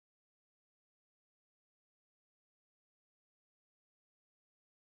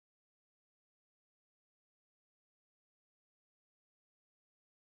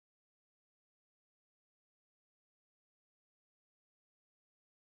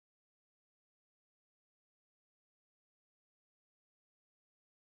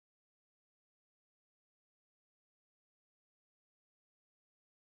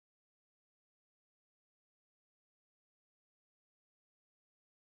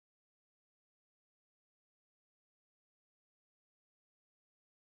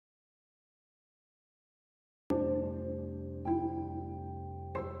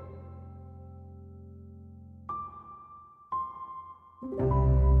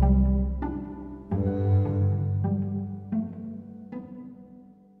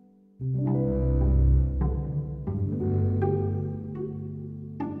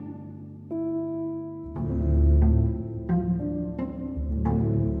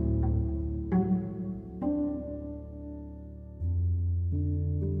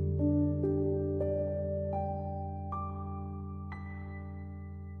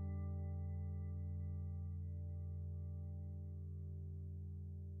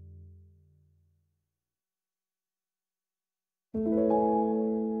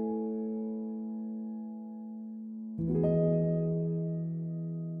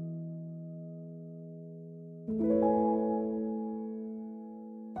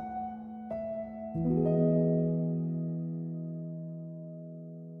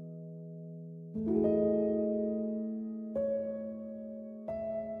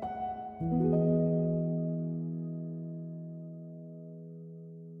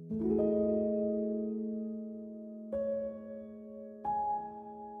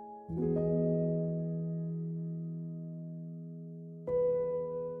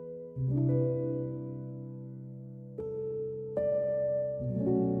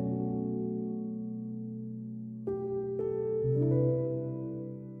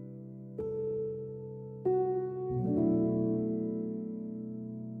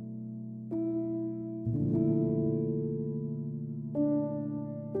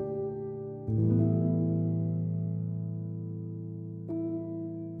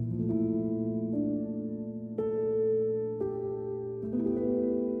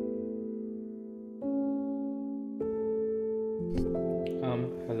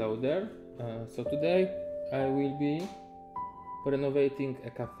Hello there. So today I will be renovating a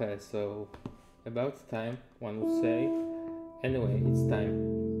cafe. So about time, one would say. Anyway, it's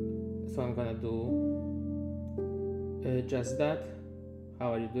time. So I'm gonna do just that.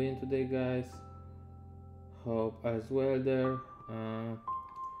 How are you doing today, guys? Hope as well there.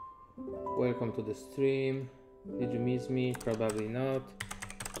 Welcome to the stream. Did you miss me? Probably not.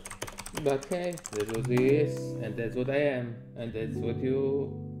 But hey, that's what it is, and that's what I am, and that's what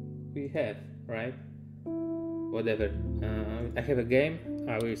we have, right? Whatever. I have a game.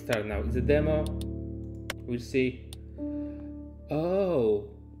 I will start now. It's a demo. We'll see. Oh,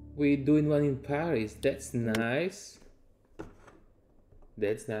 we're doing one in Paris. That's nice.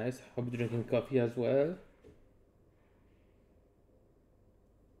 That's nice. I'll be drinking coffee as well.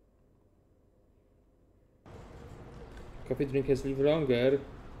 Coffee drinkers live longer.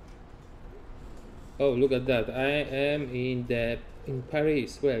 Oh, look at that. I am in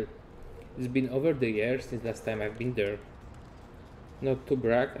Paris. Well, it's been over the years since last time I've been there. Not to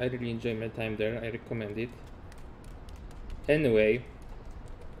brag, I really enjoy my time there. I recommend it. Anyway,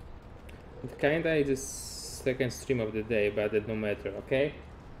 it kinda is the second stream of the day, but it no matter, okay?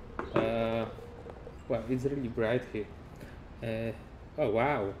 Well, it's really bright here. Oh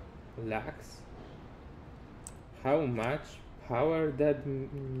wow, lax. How much power that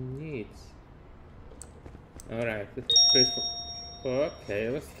needs? Alright, let's press for... Okay,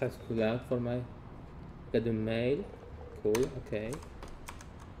 let's test cool out for my... Get the mail. Cool, okay.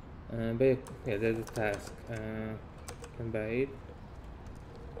 But yeah, there's a task. Can buy it.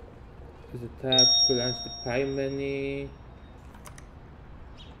 There's a tab to launch the pie menu.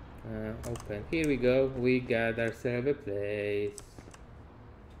 Open. Here we go. We got ourselves a place.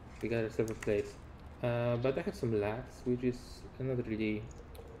 But I have some lags, which is not really...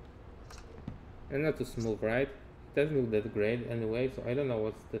 And not too smooth, right? It doesn't look that great anyway, so I don't know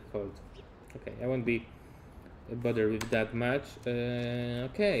what's the fault. Okay, I won't be bothered with that much.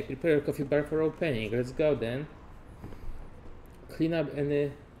 Okay, prepare a coffee bar for opening. Let's go then. Clean up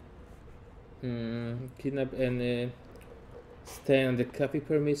any stain on the coffee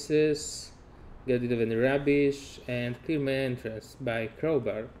premises. Get rid of any rubbish and clear my entrance by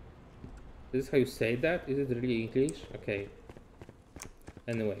crowbar. This is how you say that? Is it really English? Okay.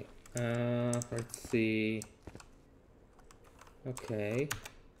 Anyway. Let's see. Okay,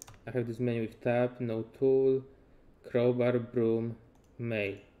 I have this menu with tab, no tool, crowbar, broom,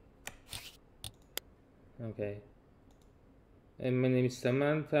 mail. Okay. And my name is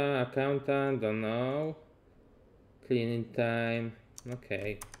Samantha, accountant, don't know. Cleaning time.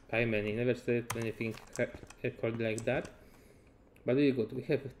 Okay. Pie menu. Never said anything called like that. But we good. We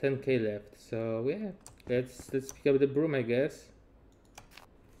have 10k left. So yeah, let's pick up the broom, I guess.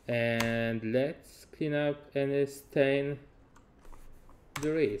 And let's clean up any stain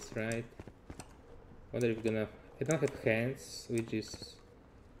there is, right? Wonder if we're gonna... I don't have hands, which is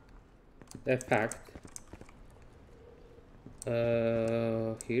a fact.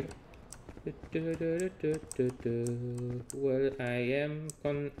 Here. Well, I am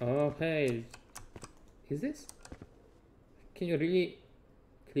oh, hey. Is this? Can you really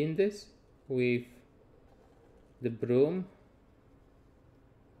clean this with the broom?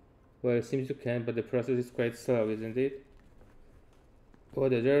 Well, it seems you can, but the process is quite slow, isn't it? Oh,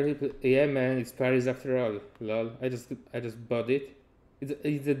 the dirty... Yeah, man, it's Paris after all. Lol. I just bought it.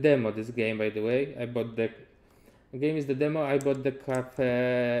 It's a demo, this game, by the way. I bought the game is the demo. I bought the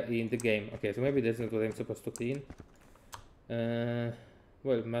cafe in the game. Okay, so maybe that's not what I'm supposed to clean.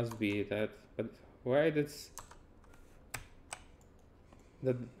 Well, it must be that. But why that's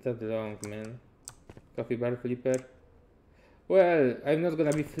that long, man? Coffee bar flipper. Well, I'm not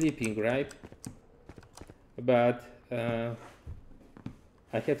gonna be flipping, right? But I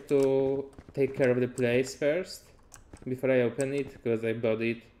have to take care of the place first before I open it, because I bought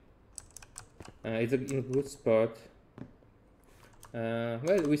it. It's in a good spot.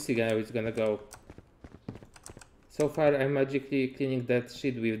 Well, we see how it's gonna go. So far, I'm magically cleaning that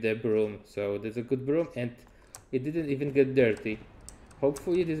shit with the broom, so there's a good broom, and it didn't even get dirty.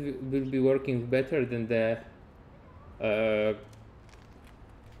 Hopefully, this will be working better than the.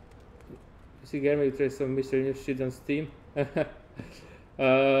 See, Gary, you try some miscellaneous shit on Steam. Yeah,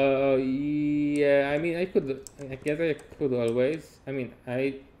 I mean, I guess I could always. I mean,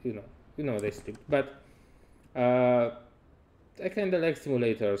 you know they stream, but I kind of like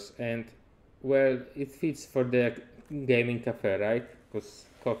simulators, and well, it fits for the gaming cafe, right? Because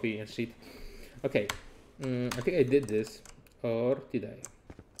coffee and shit. Okay, I think I did this, or did I?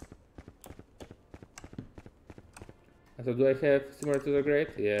 So do I have Simulator to the Great?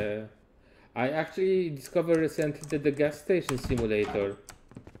 Yeah. I actually discovered recently that the gas station simulator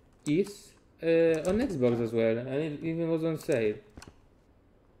is on Xbox as well, and it even was on sale.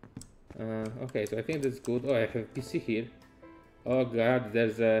 Okay, so I think that's good. Oh, I have PC here. Oh god,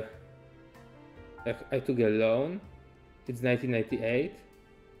 there's a... I took a loan. It's 1998.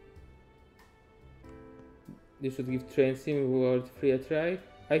 You should give Train Sim World free a try.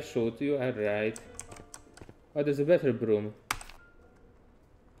 I showed you, alright. Oh, there's a better broom.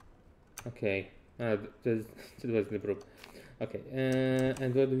 Okay. That wasn't the broom. Okay,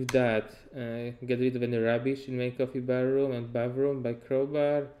 and what with that? Get rid of any rubbish in main coffee bar room and bathroom by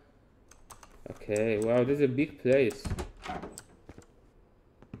crowbar. Okay, wow, this is a big place.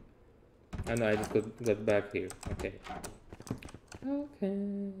 Oh no, I just got back here. Okay.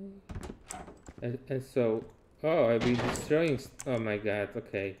 Okay. And so, oh, I'll be destroying. Oh my god,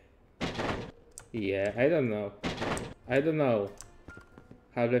 okay. Yeah, I don't know. I don't know.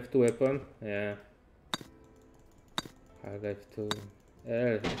 Half-Life 2 weapon? Yeah. Half-Life 2.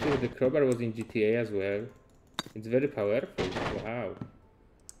 I think the crowbar was in GTA as well. It's very powerful. Wow.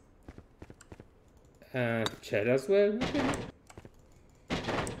 Chair as well? Okay.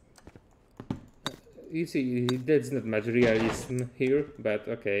 You see, there's not much realism here, but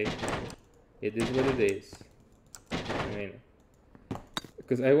okay. It is what it is. I mean,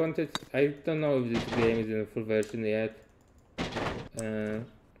 because I don't know if this game is in a full version yet.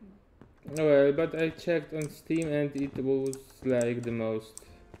 Well, but I checked on Steam and it was like the most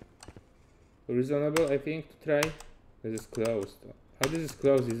reasonable, I think, to try. This is closed. How this is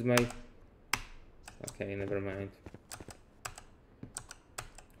closed is my... Okay, never mind.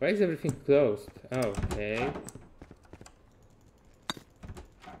 Why is everything closed? Oh, okay.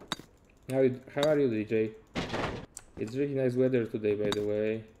 How are you, DJ? It's really nice weather today, by the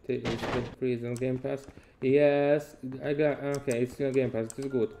way. Is that free on Game Pass? Yes, I got... Okay, it's on Game Pass, it's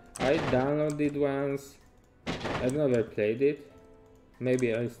good. I downloaded it once. I've never played it.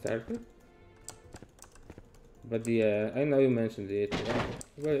 Maybe I started. But yeah, I know you mentioned it.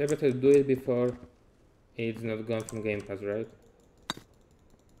 Well, I better do it before it's not gone from Game Pass, right?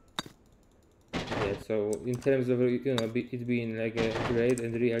 Yeah, so in terms of, you know, it being like a great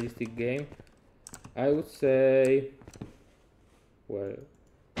and realistic game, I would say, well,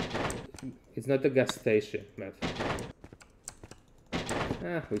 it's not a gas station, but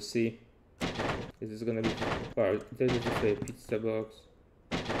we'll see. This is gonna be... Oh, there's just a pizza box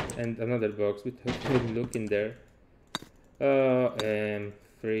and another box without even looking there. Oh,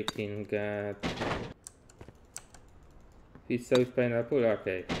 freaking god. Pizza with pineapple?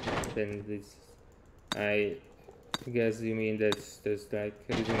 Okay, then this... I guess you mean that's like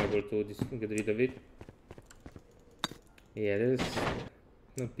reasonable to get rid of it. Yeah, there's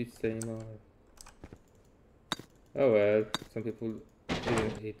no pizza anymore. Oh well, some people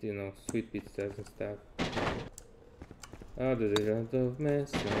even eat, you know, sweet pizzas and stuff. Oh, there's a lot of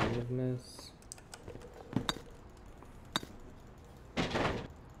mess,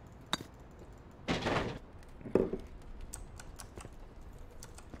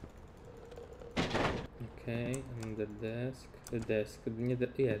 Okay, and the desk, yeah, desk.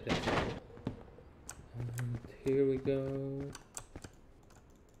 And here we go.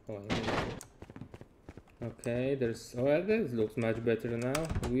 Oh, okay, oh, this looks much better now.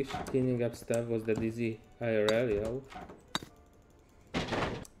 Wish cleaning up stuff was that easy IRL, yo.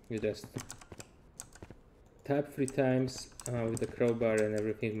 You just tap 3 times with the crowbar and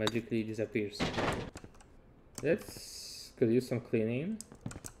everything magically disappears. Could use some cleaning.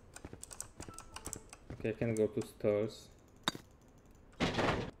 Okay, I can go to stores.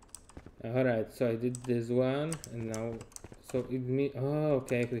 Alright, so I did this one, and now... So it means... Oh,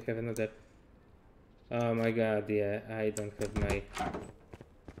 okay, we have another... Oh my god, yeah, I don't have my...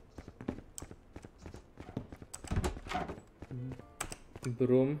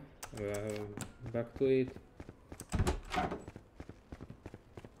 broom. Back to it.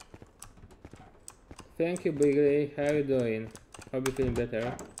 Thank you, Bigley. How you doing? Hope you're feeling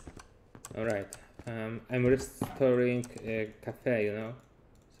better. Alright. I'm restoring a cafe, you know?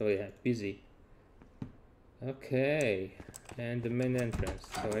 So yeah, busy. Okay. And the main entrance.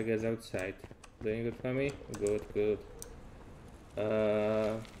 So I guess outside. Doing good for me? Good.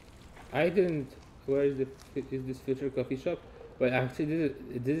 I didn't... Where is this future coffee shop? Well, actually,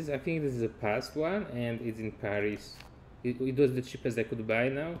 I think this is a past one, and it's in Paris. It was the cheapest I could buy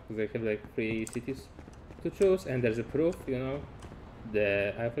now, because I have like 3 cities to choose, and there's a proof, you know,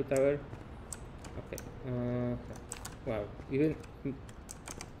 the Eiffel Tower. Okay. Wow. Even...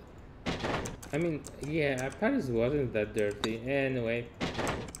 I mean, yeah, Paris wasn't that dirty. Anyway.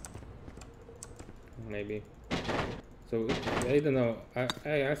 Maybe. So, I don't know.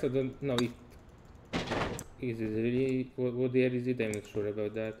 I also don't know if... Is it really... What year is it? I'm not sure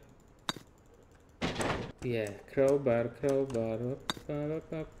about that. Yeah, crowbar.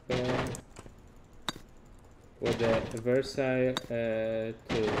 With a versatile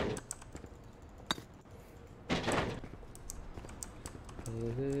tool.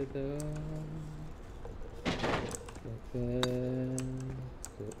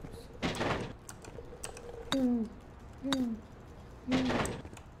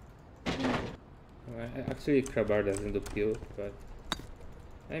 Actually, crowbar doesn't do pure, but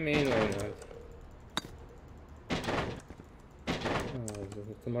I mean, why not?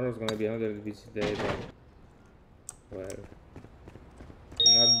 Tomorrow's gonna be another busy day, but well,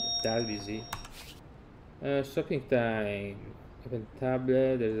 not that busy. Shopping time. Open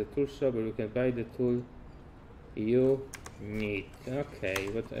tablet. There's a tool shop where you can buy the tool you need. Okay,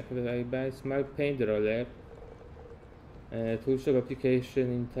 what have I buy? Small paint roller. Tool shop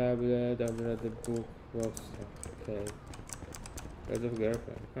application in tablet. I've read the book. Was okay. Lots of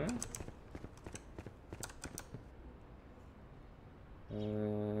girlfriend, huh?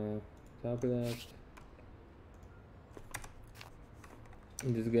 Tablet.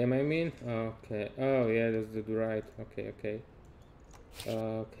 In this game, I mean. Okay. Oh yeah, that's the right. Okay.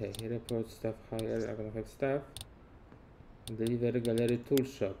 Okay. Report stuff higher. I'm gonna have stuff. Deliver gallery tool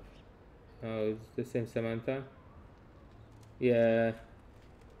shop. Oh, it's the same Samantha. Yeah.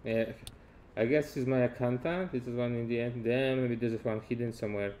 I guess she's my accountant. This is one in the end. Then maybe there's one hidden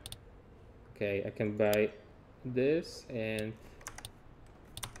somewhere. Okay, I can buy this and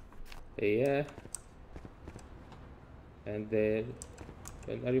yeah. And then,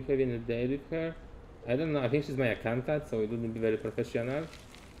 are you having a date with her? I don't know. I think she's my accountant, so it wouldn't be very professional.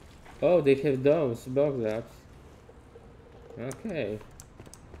 Oh, they have those box apps. Okay.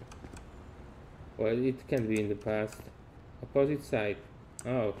 Well, it can be in the past. Opposite side.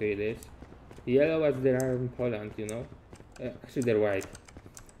 Oh, okay, it is. Yellow as there are in Poland, you know. Actually, they're white.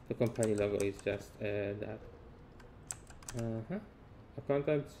 The company logo is just that.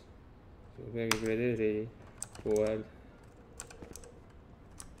 Accountants. Very really well.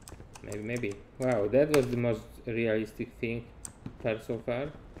 Maybe. Wow, that was the most realistic thing so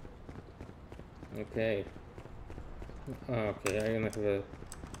far. Okay. Okay, I'm gonna have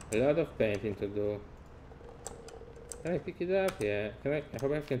a lot of painting to do. Can I pick it up? Yeah. Can I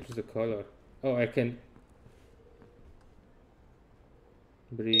hope I can choose the color. Oh, I can.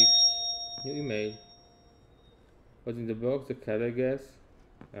 Bricks. New email. What's in the box? The cat, I guess.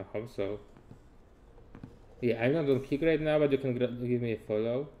 I hope so. Yeah, I'm not on Kick right now, but you can give me a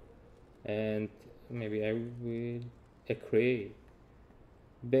follow. And maybe I will agree.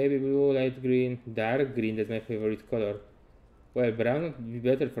 Baby blue, light green, dark green, that's my favorite color. Well, brown would be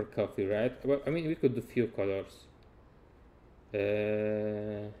better for coffee, right? Well, I mean, we could do few colors.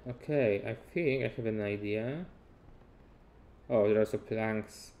 Okay, I think I have an idea. Oh, there are also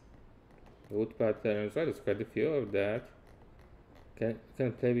planks. Wood patterns, well, there's quite a few of that.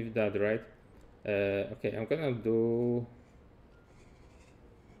 Can play with that, right? Okay, I'm gonna do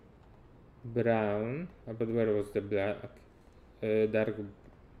brown. But where was the black? Dark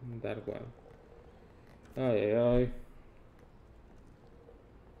one. Oh.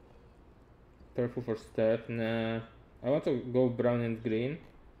 Purple for step. Nah, I want to go brown and green.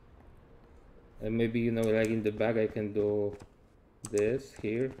 Maybe, you know, like in the back I can do this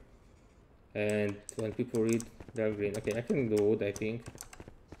here. And when people read dark green, okay, I can do wood, I think.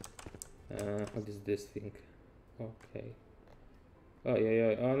 What is this thing? Okay. Oh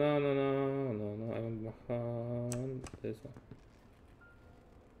yeah. Oh no. I want this one.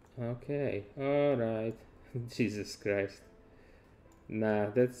 Okay. All right. Jesus Christ. Nah,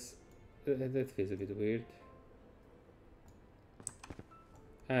 that feels a bit weird.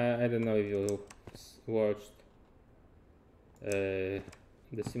 I don't know if you watched the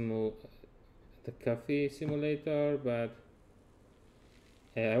coffee simulator, but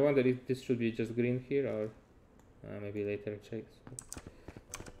I wonder if this should be just green here or maybe later check.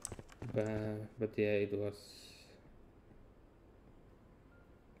 But yeah, it was.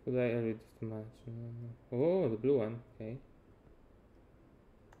 Could I read this much? Oh, the blue one. Okay.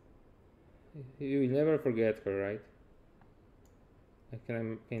 You will never forget her, right? Can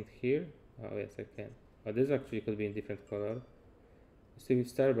I paint here? Oh yes, I can. Oh, this actually could be in different color. Still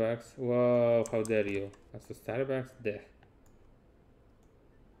with Starbucks. Whoa, how dare you? That's the Starbucks there.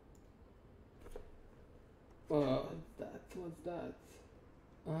 Oh, what's that?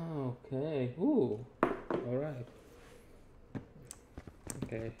 Oh, okay. Ooh. Alright.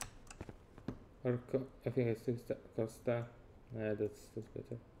 Okay. Or I think it's still Costa. Nah, that's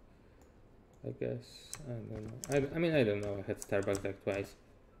better. I guess. I don't know. I mean, I don't know. I had Starbucks like twice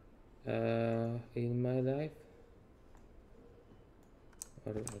in my life.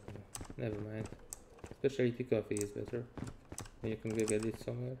 Or I don't know. Never mind. Specialty coffee is better. You can go get it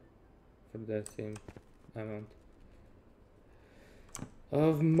somewhere for the same amount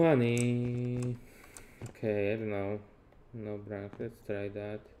of money. Okay, I don't know. No brand. Let's try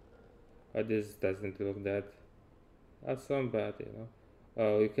that. Oh, this doesn't look that awesome, but you know.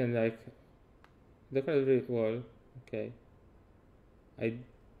 Oh, you can like the color wall. Okay.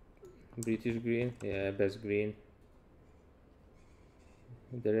 British green. Yeah, best green.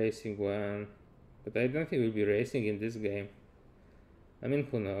 The racing one. But I don't think we'll be racing in this game. I mean,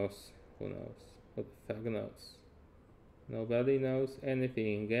 who knows? Who knows? What the fuck knows? Nobody knows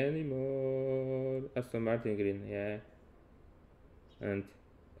anything anymore. Aston Martin green, yeah. And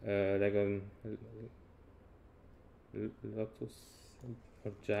Dragon Lotus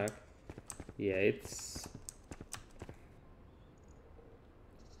or Jack. Yeah, it's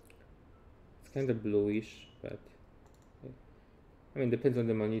kind of bluish, but I mean, depends on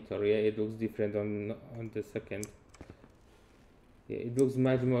the monitor. Yeah, it looks different on the second. Yeah, it looks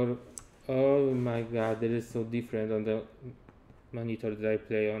much more. Oh my god, it is so different on the monitor that I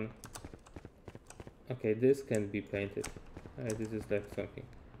play on. Okay, this can be painted. This is like something.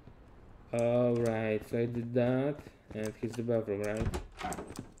 Alright, so I did that, and here's the bathroom, right?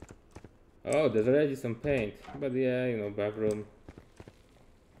 Oh, there's already some paint, but yeah, you know, bathroom.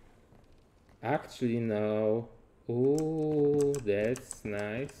 Actually, no. Ooh, that's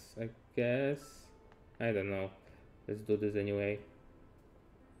nice, I guess. I don't know. Let's do this anyway.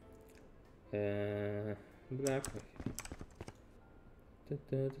 Black.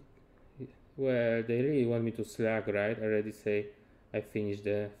 Well, they really want me to slack, right? I already say I finished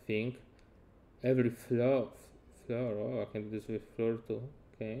the thing. Every floor. Oh, I can do this with floor too.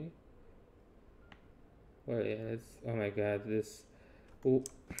 Okay. Well, yeah, it's. Oh my god, this. Ooh.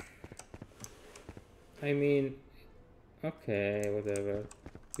 I mean, okay, whatever.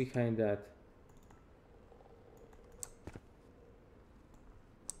 Behind that.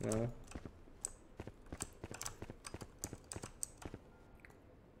 No.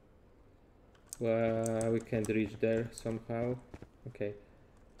 Well, we can't reach there somehow. Okay.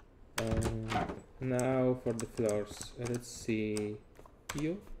 Now for the floors. Let's see.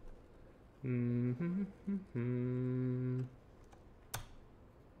 You.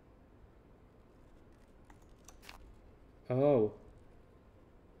 Oh.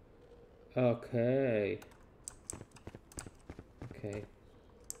 Okay. Okay.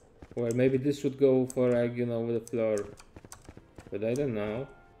 Well, maybe this should go for, like, you know, the floor. But I don't know.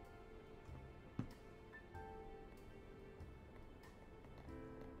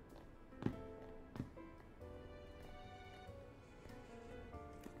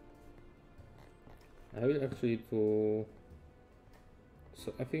 I will actually do.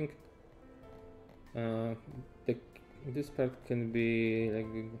 So I think this part can be like.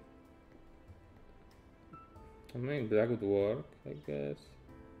 I mean, black would work, I guess.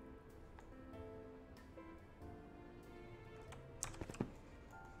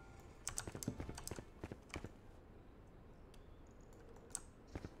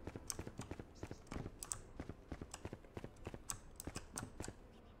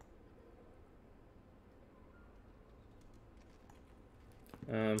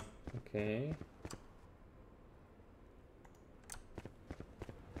 Okay.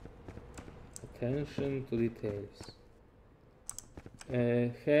 Attention to details.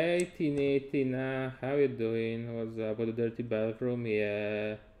 Hey Tina, how you doing? What's up? About the dirty bathroom?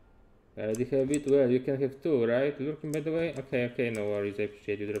 Yeah. I already have it. Well, you can have two, right? Looking by the way? Okay, no worries. I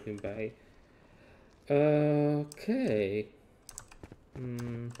appreciate you dropping by. Okay.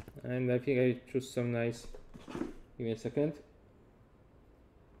 And I think I choose some nice. Give me a second.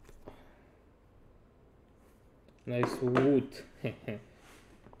 Nice wood.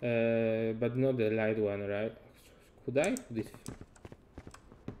 But not the light one, right? Could I?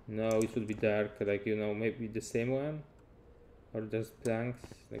 No, it should be dark, like, you know, maybe the same one? Or just planks,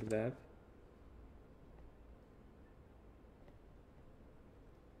 like that?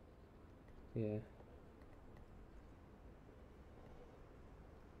 Yeah.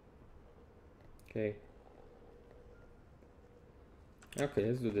 Okay. Okay,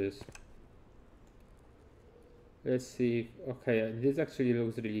 let's do this. Let's see. Okay, this actually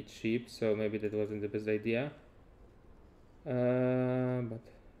looks really cheap, so maybe that wasn't the best idea. But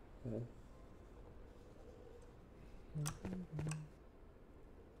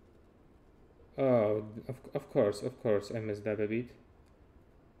oh, of course, I messed up a bit.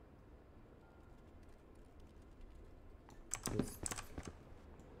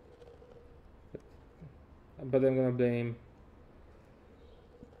 But I'm gonna blame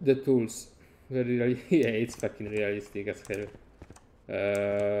the tools. Very yeah, it's fucking realistic as hell.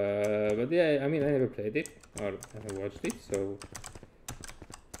 But yeah, I mean, I never played it or I watched it, so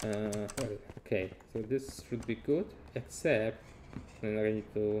well, okay. So this should be good, except then I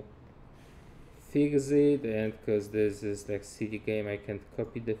need to fix it, and because this is like CD game, I can't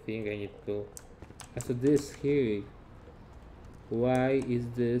copy the thing. I need to. So this here, why is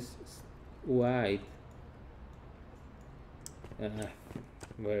this white?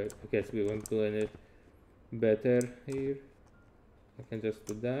 Well, I guess we won't do any better here. I can just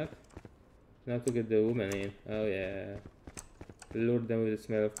do that. Now to get the woman in. Oh yeah. Lure them with the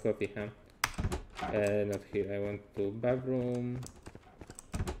smell of coffee, huh? Not here. I want to bathroom.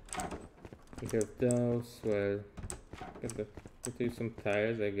 We have those. Well, get use some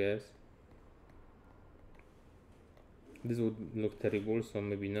tires, I guess. This would look terrible, so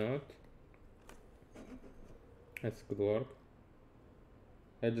maybe not. That's good work.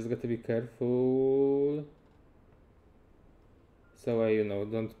 I just got to be careful. So I,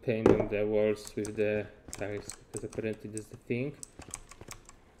 don't paint on the walls with the tiles, because apparently that's the thing.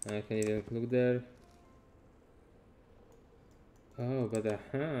 I can even look there. Oh, but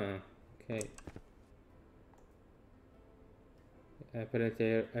okay.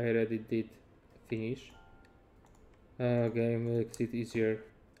 Apparently I already did finish. Game makes it easier.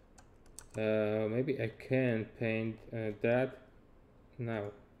 Maybe I can paint that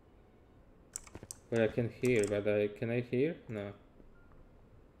now. Well, I can hear, but can I hear? No.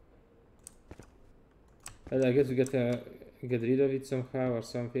 Well, I guess we gotta get rid of it somehow or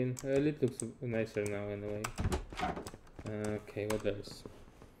something. Well, it looks nicer now anyway. Okay, what else?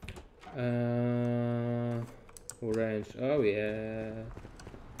 Orange. Oh yeah.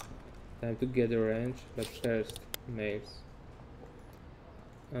 Time to get orange, but first, males.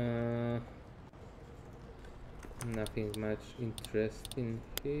 Nothing much interesting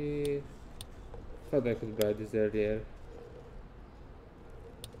here. Thought I could buy this earlier.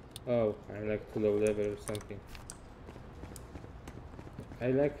 Oh, I'm like too low level or something. I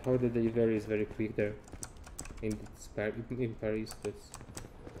like how the delivery is very quick there in Paris.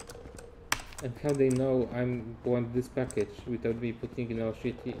 And how they know I want this package without me putting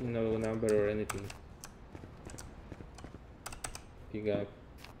shit, number or anything. Pick up.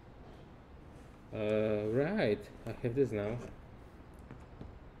 Right, I have this now.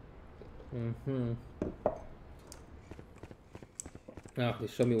 Ah, they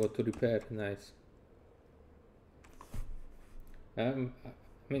show me what to repair. Nice. I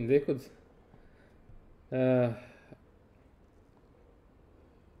mean, they could.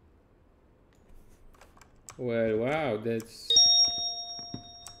 Well, wow, that's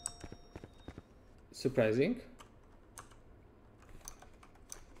surprising.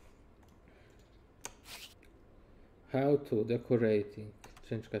 How to decorating.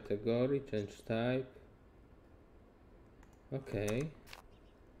 Change category, change type. Okay.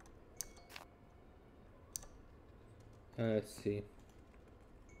 Let's see.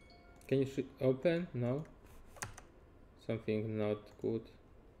 Can you open? No. Something not good.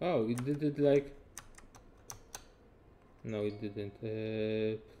 Oh, it did it like. No, it didn't.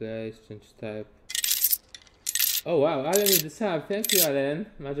 Place, change type. Oh wow, Alan with the sub. Thank you, Alan.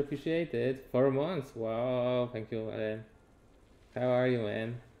 Much appreciated. 4 months. Wow, thank you, Alan. How are you,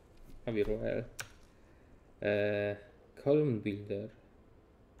 man? Hope you're well. Column builder.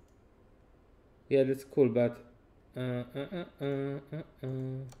 Yeah, that's cool, but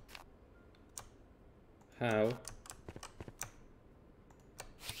how?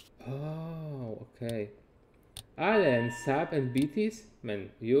 Oh, okay. Alan, Sap and BTs?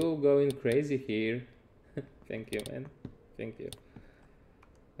 Man, you going crazy here. Thank you, man. Thank you.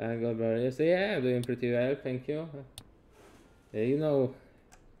 God bless. Yeah, I'm doing pretty well, thank you.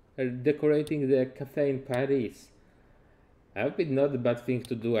 Decorating the cafe in Paris. I hope it's not a bad thing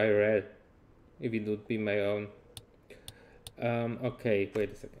to do IRL, if it would be my own. Okay,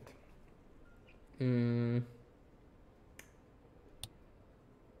 wait a second.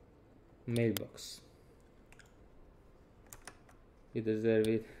 Mailbox. You deserve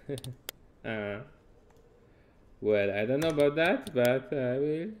it. Well, I don't know about that, but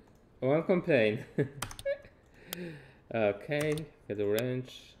I won't complain. Okay, get a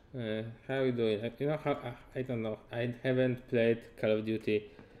wrench. How are you doing? I don't know. I haven't played Call of Duty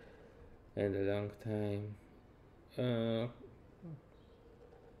in a long time.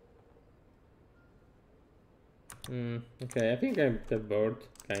 Okay, I think I'm got bored,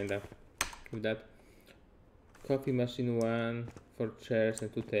 kinda, with that. Coffee machine 1, 4 chairs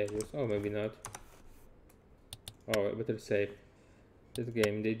and 2 tables. Oh, maybe not. Oh, I better save. This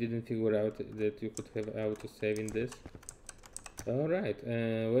game, they didn't figure out that you could have auto save in this. Alright,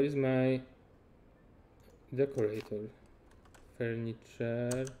 where is my decorator?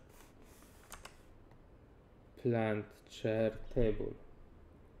 Furniture. plant, chair, table.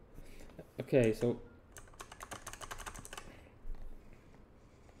 Okay, so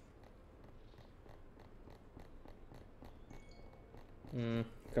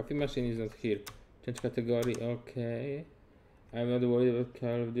coffee machine is not here. Change category, okay. I'm not worried about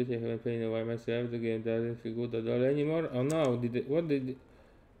Call of Duty. I haven't played in a while myself. The game doesn't feel good at all anymore. Oh no!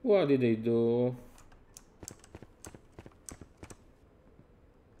 What did they do?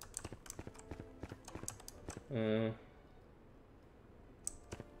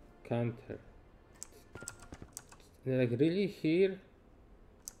 Counter. They're like really here?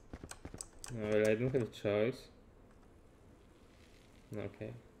 No, well, I don't have a choice.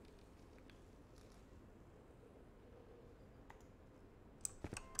 Okay.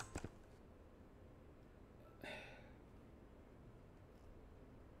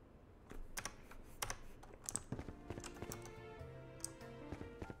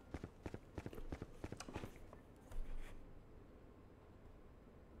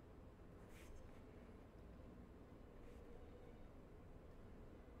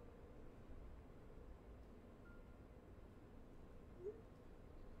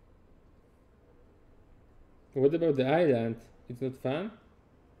 What about the island? It's not fun?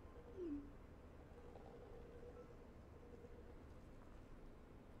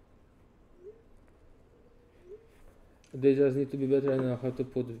 They just need to be better. I know how to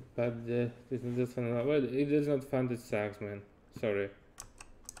put it, but it's not just fun. Well, it is not fun, it sucks, man. Sorry.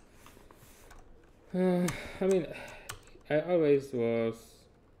 I mean, I always was.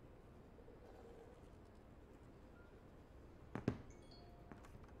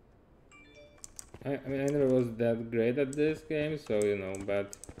 I mean, I never was that great at this game, so you know,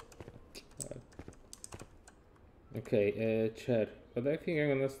 but. Okay, chair. But I think I'm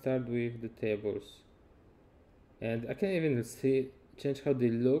gonna start with the tables. And I can't even change how they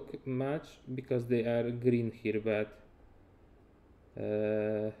look much because they are green here, but.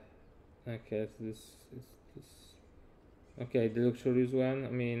 I guess this is this. Okay, the luxurious one. I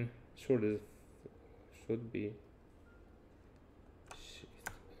mean, sure, this should be. Shit.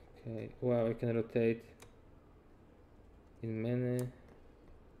 Okay. Wow, I can rotate in many.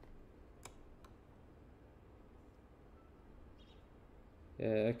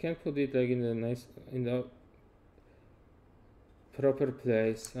 Yeah, I can put it like in the proper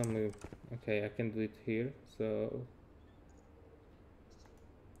place. Okay, I can do it here. So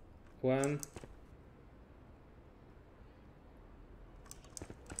one.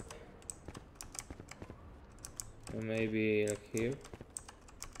 Or maybe like here.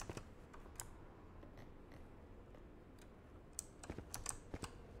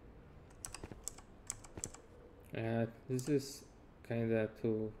 This is kinda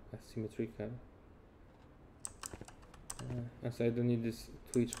too asymmetrical. As I don't need this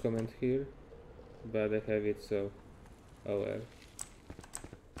Twitch comment here, but I have it, so oh well.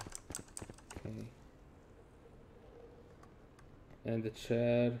 Okay. And the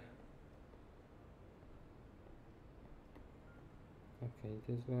chair. Okay,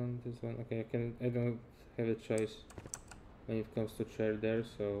 this one. Okay, I don't have a choice when it comes to chair there,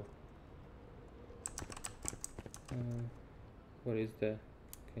 so what is the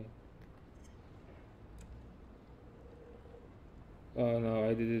okay? Oh no,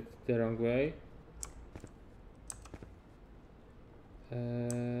 I did it the wrong way.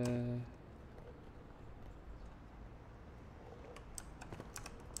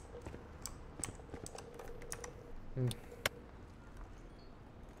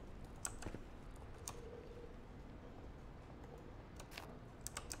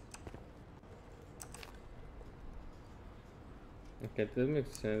 Okay, that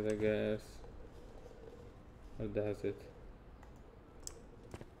makes sense, I guess. Or does it?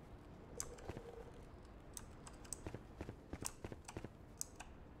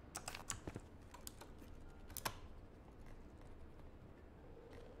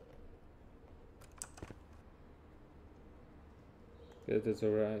 That is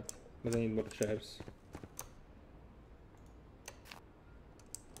alright, but I need more chairs.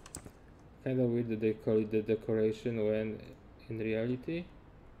 Kinda weird that they call it the decoration when in reality,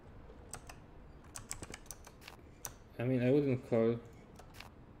 I mean, I wouldn't call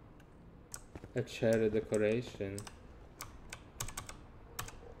a chair a decoration.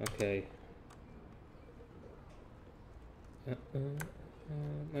 Okay. I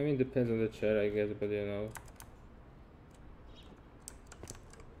mean, depends on the chair, I guess, but you know.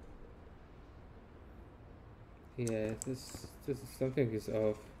 Yeah, this is something is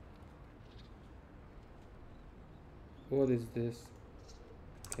off. What is this?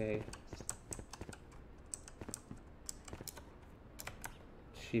 Okay.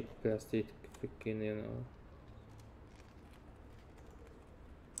 Cheap plastic, freaking, you know.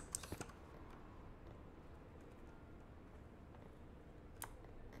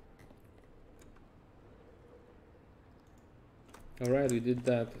 Alright, we did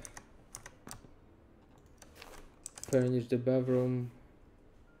that. Furnish the bathroom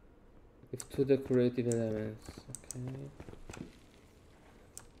with 2 decorative elements.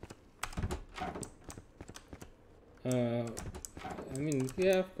 Okay. I mean,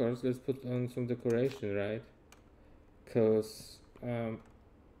 yeah, of course, let's put on some decoration, right? Because,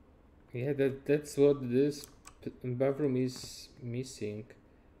 yeah, that's what this bathroom is missing.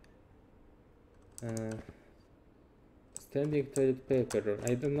 Standing toilet paper.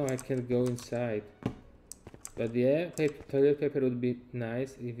 I don't know, I can't go inside. But yeah, toilet paper would be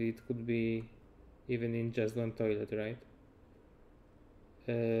nice if it could be even in just one toilet, right?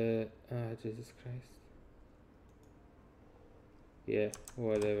 Jesus Christ. Yeah,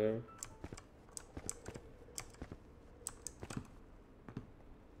 whatever.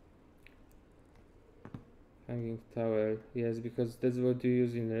 Hanging towel. Yes, because that's what you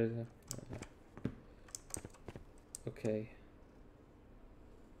use in there. Okay.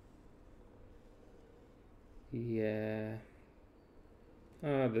 Yeah.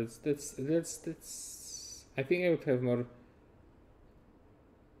 That's. I think I would have more.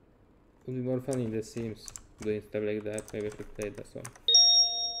 Would be more fun in The Sims doing stuff like that. Maybe I should play that one.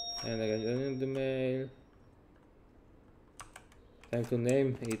 And I got the mail. Time to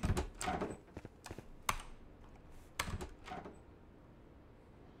name it.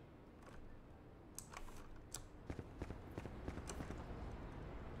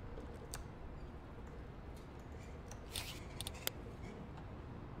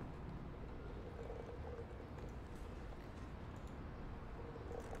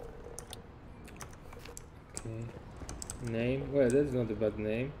 Okay. Name. Well, that's not a bad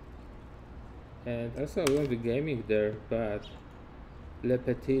name. And also, I won't be gaming there, but Le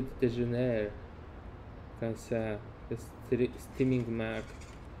Petit Déjeuner. Kansa. The Steaming Mac.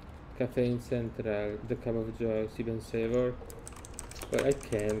 Caffeine Central. The Cup of Joy. Sip and Savor. Well, I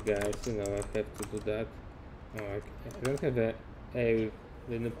can, guys. You know, I have to do that. Oh, I don't have a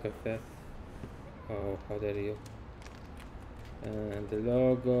the new cafe. Oh, how dare you. And the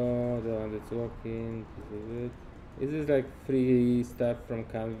logo, the one that's working. Is this like free stuff from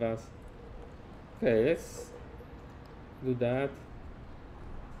Canvas? Okay, let's do that.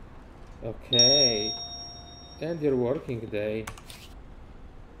 Okay. And your working day.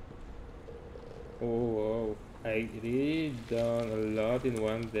 Oh, I really done a lot in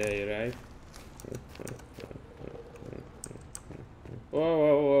one day, right?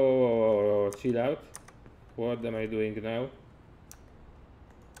 Whoa, chill out. What am I doing now?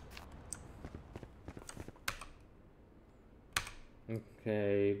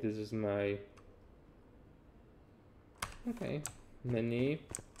 Okay, this is my... Okay, menu.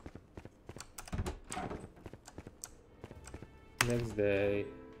 Next day.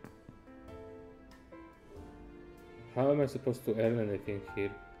 How am I supposed to earn anything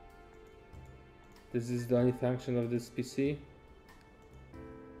here? This is the only function of this PC?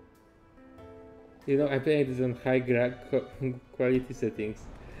 You know, I'm playing this on high quality settings.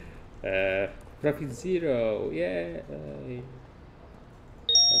 Profit 0, yeah.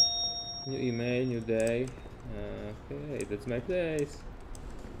 New email, new day. Okay, that's my place.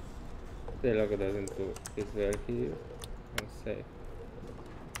 The logo doesn't do fit well here. I'll say.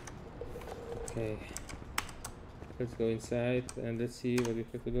 Okay. Let's go inside and let's see what we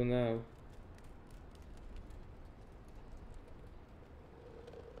have to do now.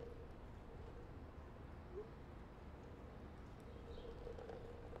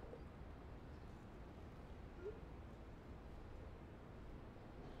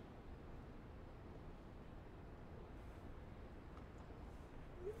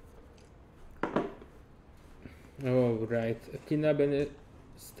 Oh, right. Kidnap and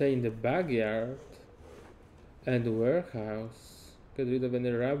stay in the backyard and warehouse. Get rid of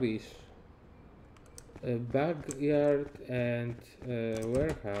any rubbish. Backyard and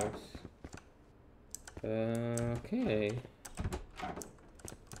warehouse. Okay.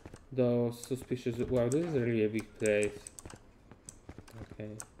 Those suspicious. Wow, this is really a big place. Okay.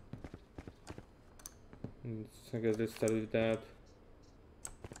 So I guess let's start with that.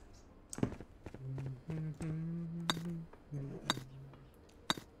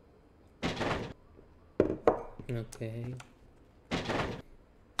 Okay.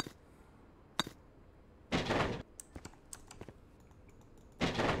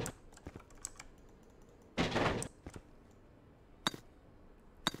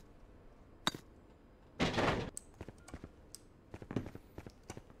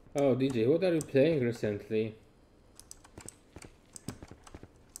 Oh, DJ, what are you playing recently?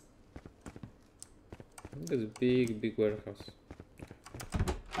 This big warehouse.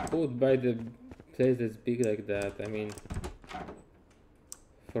 Who would buy the place that's big like that? I mean,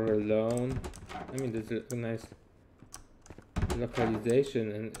 for a loan. I mean, there's a nice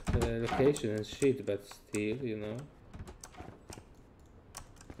localization and location and shit, but still, you know.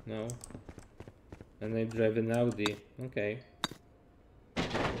 No. And I drive an Audi. Okay.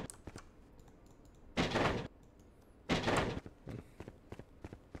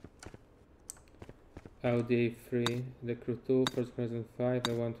 Audi A3, the Crew 2, first Horizon 5,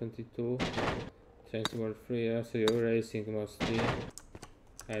 and 122. Thanks World 3, yeah, so you're racing mostly.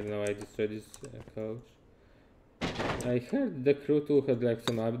 I don't know, I destroyed this coach. I heard the Crew 2 had like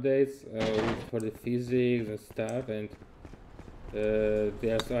some updates for the physics and stuff, and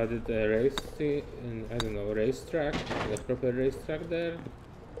they also added a race thing, I don't know, racetrack, a proper racetrack there.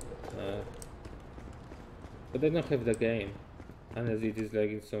 But I don't have the game, unless it is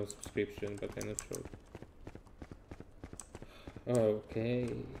like in some subscription, but I'm not sure. Okay.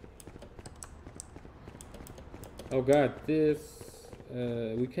 Oh god, this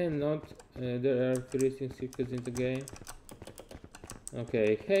we cannot. There are 3 secrets in the game.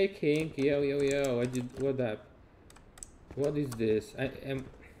 Okay, hey King, yo, what up? What is this? I am,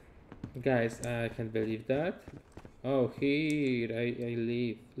 guys. I can't believe that. Oh, here I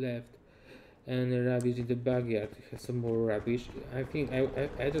left, and rubbish in the backyard. It has some more rubbish. I think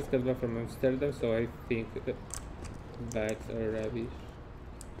I just got back from Amsterdam, so I think the bags are rubbish.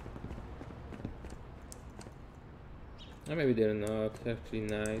 Or maybe they're not. Actually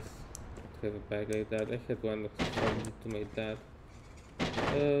nice to have a bag like that. I had one to make that.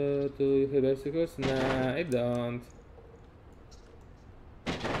 Do you have bicycles? Nah, I don't.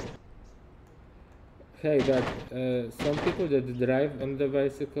 Hey, but some people that drive on the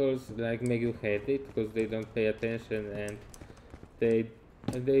bicycles like make you hate it because they don't pay attention, and they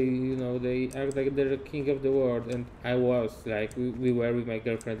you know, they act like they're the king of the world. And I was like, we were with my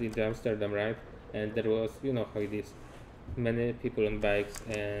girlfriend in Amsterdam, right? And there was, you know how it is, many people on bikes,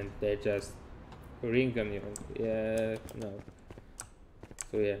 and they just ring on you. Yeah, no.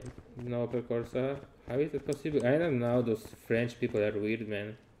 So yeah, no Opel Corsa. How is it possible? I don't know. Those French people are weird,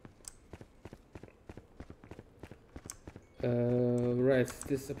 man. Right.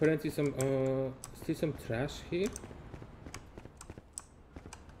 There's apparently some still some trash here.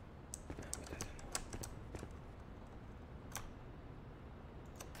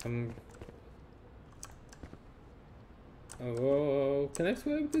 Oh, can I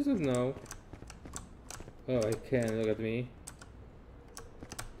swipe this or no? Oh, I can. Look at me.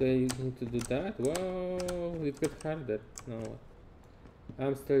 Do I need to do that? Whoa, it got harder. No.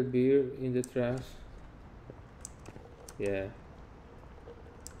 Amstel beer in the trash. Yeah.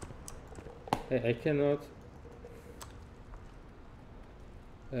 I cannot.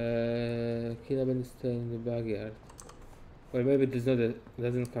 Kinaben stain in the backyard. Well, maybe it is not a,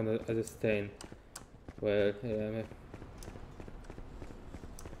 doesn't count as a stain. Well, yeah.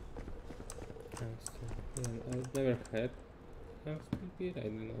 I've never had Amstel beer. I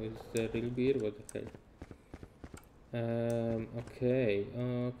don't know. Is the real beer? What the hell? Okay.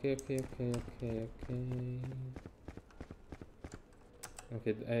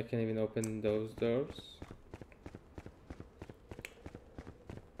 Okay, I can't even open those doors.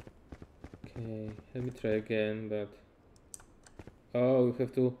 Okay, let me try again, but... Oh, we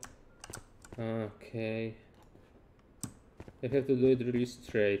have to... Okay. I have to do it really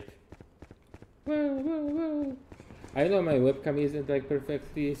straight. Whoa. I know my webcam isn't like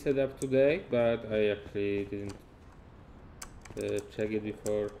perfectly set up today, but I actually didn't check it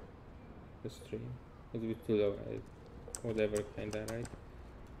before the stream. It would be too low, whatever, kinda, right?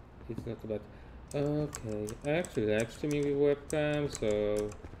 It's not bad. Okay, I actually like streaming with webcam, so...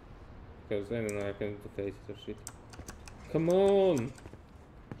 Because, I don't know, I can do faces or shit. Come on!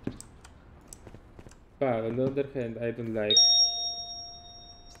 But on the other hand, I don't like...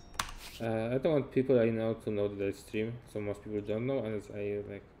 I don't want people I know to know that I stream, so most people don't know, unless I,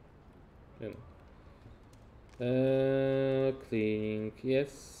 like... You know. Cleaning.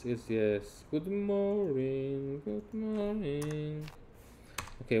 Yes. Good morning.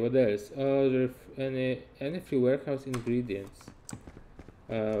 Okay, what else? There any free warehouse ingredients?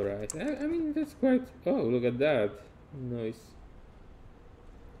 Alright. I mean, that's quite... Oh, look at that. Nice.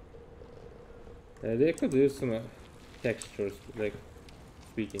 They could use some textures, like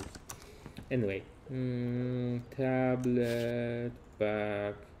speaking. Anyway. Tablet,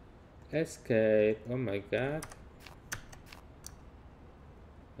 back, escape. Oh my god.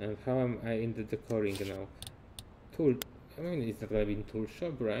 And how am I in the decoring now? Tool. I mean, it's not gonna be in tool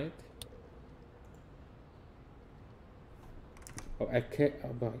shop, right? Oh, I can't.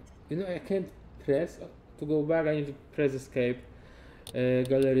 Oh, but you know, I can't press to go back. I need to press escape.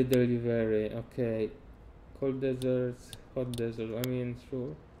 Gallery delivery. Okay. Cold deserts. hot desert. I mean,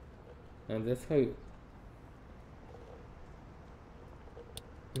 sure. And that's how you...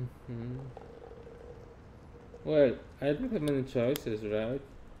 Well, I don't have many choices, right?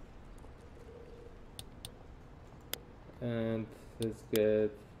 And let's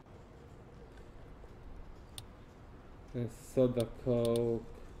get a soda coke,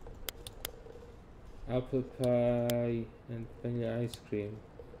 apple pie, and vanilla ice cream.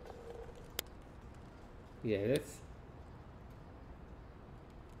 Yeah, let's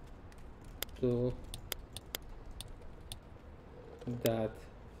do that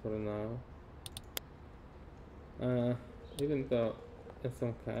for now. Even though and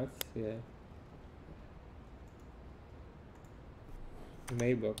some cats, yeah.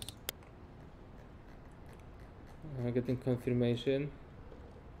 Mailbox. I'm getting confirmation.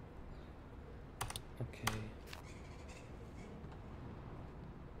 Okay.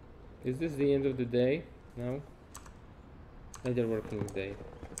 Is this the end of the day? No? Another working day.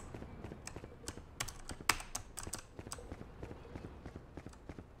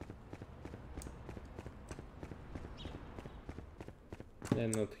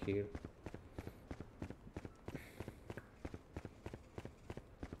 And not here.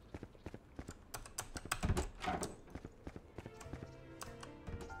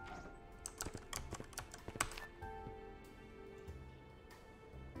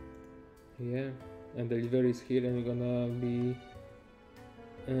 Yeah, and the delivery is here, and we're gonna be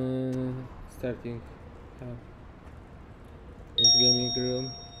starting this gaming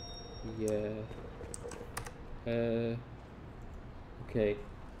room. Yeah. Okay.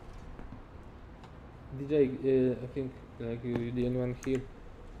 DJ, I think like you the only one here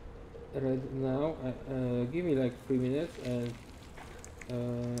right now. Give me like 3 minutes, and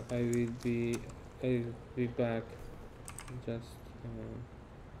I'll be back. Just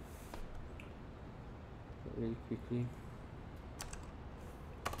really quickly.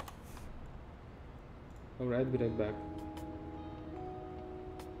 Alright, be right back.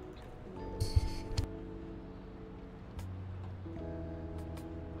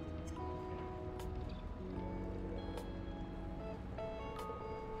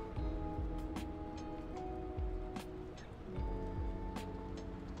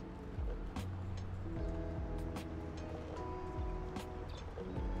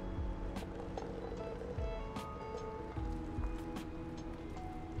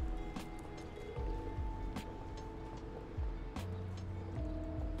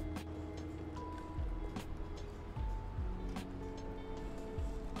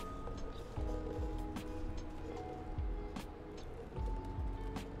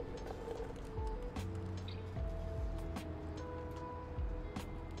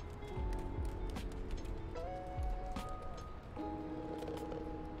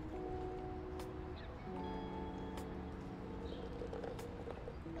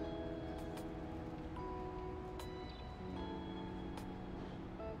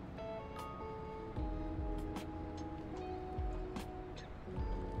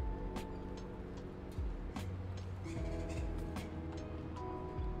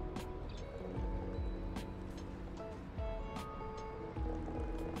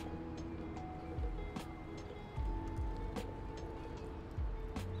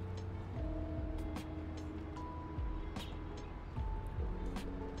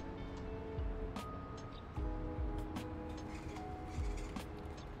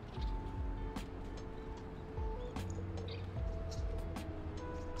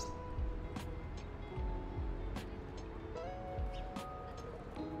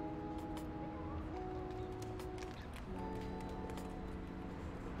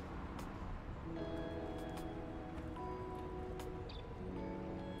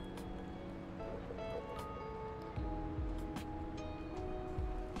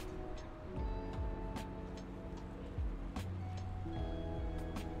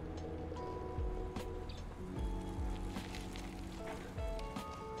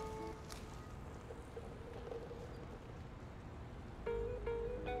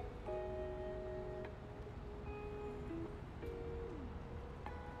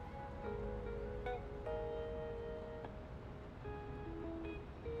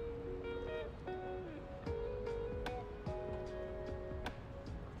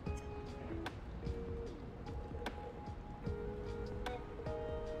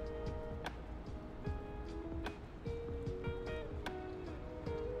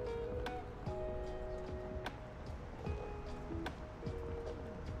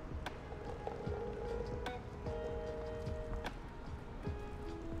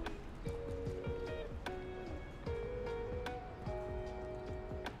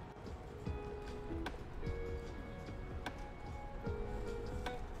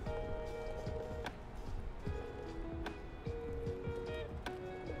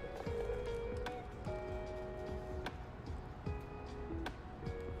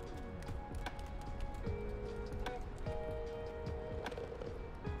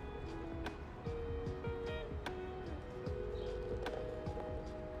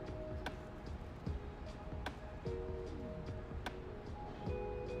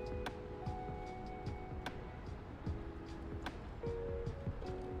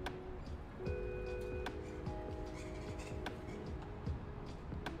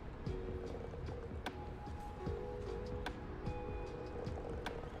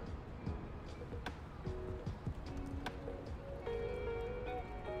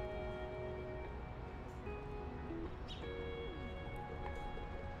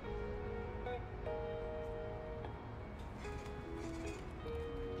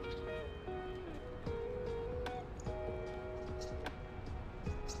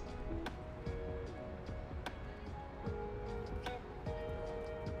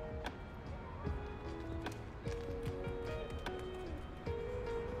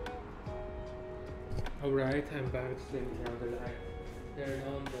 Alright, I'm back streaming now the light. Turn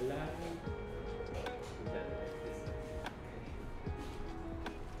on the light. Then like this.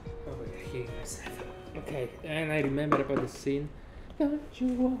 Oh, I'm hearing myself. Okay, and I remember about the scene. Don't you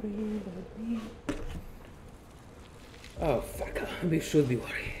worry about me. Oh fuck, we should be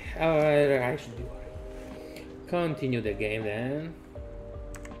worried. Oh, I should be worried. Continue the game then.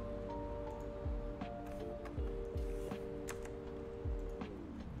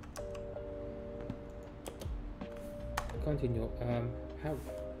 Continue. How?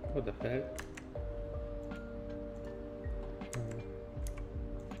 What the hell?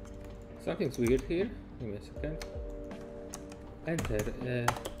 Something's weird here. Give me a second. Enter.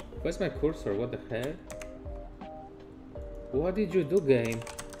 Where's my cursor? What the hell? What did you do, game?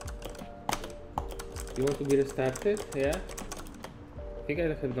 You want to be restarted? Yeah? I think I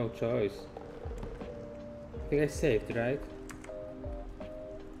have no choice. I think I saved, right?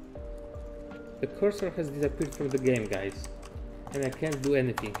 The cursor has disappeared from the game, guys. And I can't do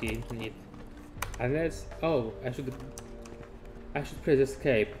anything in it. Unless... Oh, I should press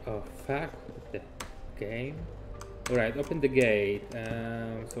escape. Oh, fuck the game. Alright, open the gate.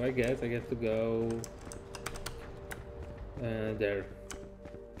 So I guess I get to go... there.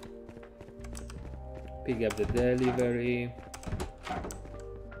 Pick up the delivery.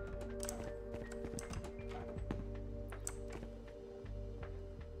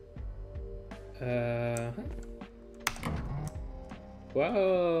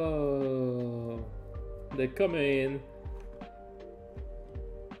 Wow! They come in.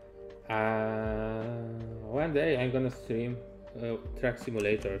 One day I'm gonna stream track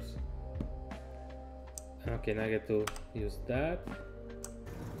simulators. Okay, now I get to use that.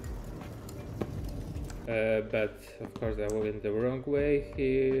 But of course I went the wrong way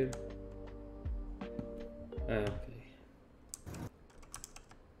here. Okay.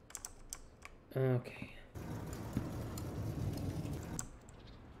 Okay.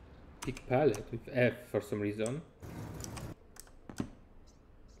 Pick palette with F for some reason.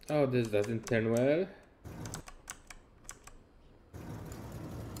 Oh, this doesn't turn well. There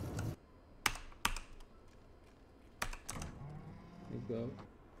you go.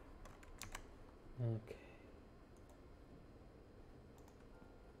 Okay.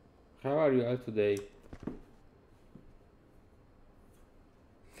 How are you all today?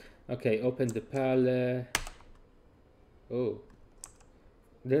 Okay, open the palette. Oh.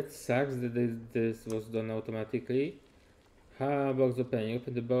 That sucks that this was done automatically. Box opening.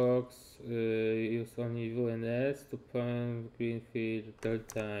 Open the box. Use only U and S to point green field 3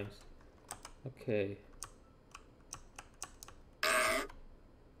 times. Okay.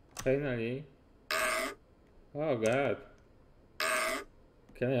 Finally. Oh god.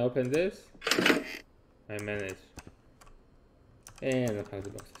 Can I open this? I managed. And unpack the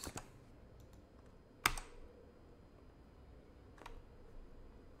boxes.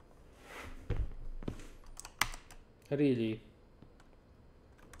 Really?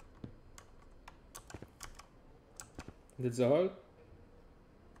 That's all?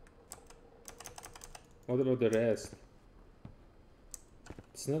 What about the rest?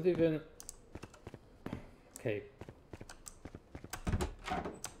 It's not even... Okay.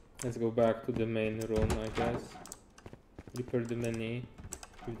 Let's go back to the main room, I guess. Repair the menu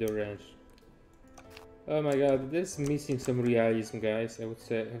with the wrench. Oh my god, this is missing some realism, guys, I would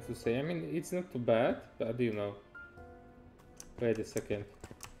say, have to say. I mean, it's not too bad, but you know. Wait a second.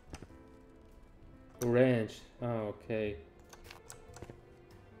 Wrench. Oh, okay.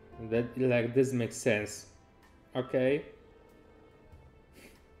 That, like, this makes sense. Okay.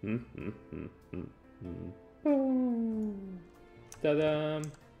 Ta-da!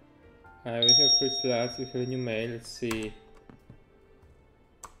 We have 3 slots, we have a new mail, let's see.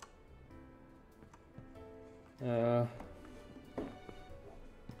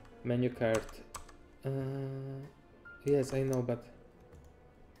 Menu card. Yes, I know, but...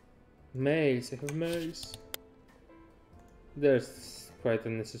 Mails, I have mails. There's quite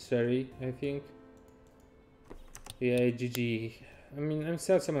unnecessary, I think. Yeah, GG. I mean, I'm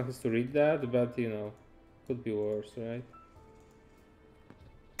sad someone has to read that, but you know, could be worse, right?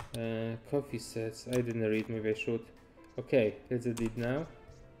 Coffee sets. I didn't read, maybe I should. Okay, let's do it now.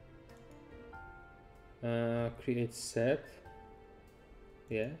 Create set.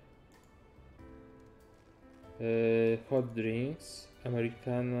 Yeah. Hot drinks.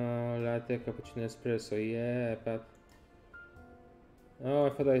 Americano, latte, cappuccino, espresso. Yeah, but... Oh, I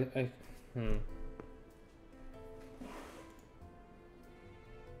thought I...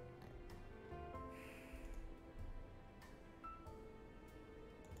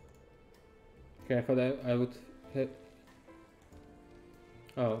 Okay, I thought I would have...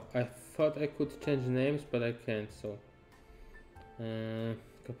 Oh, I thought I could change names, but I can't, so.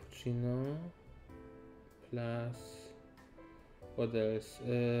 Cappuccino. Plus. What else?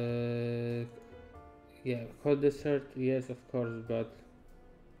 Yeah, hot dessert, yes, of course, but.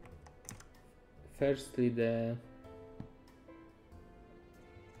 Firstly, the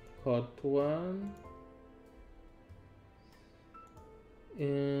hot one.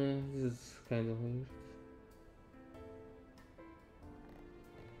 This is kind of weird.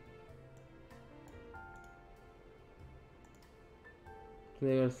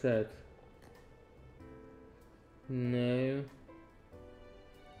 Never said. No.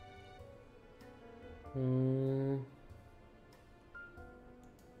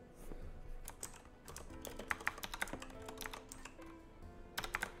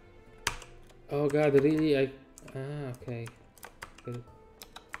 Oh god, really? Okay.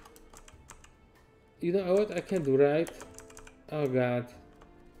 You know what I can do, right? Oh god.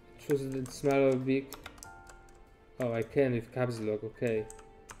 Choose the smell of big. Oh, I can with caps lock, okay.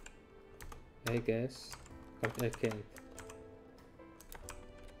 I guess. But I can't.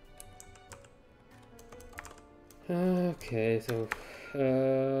 Okay, so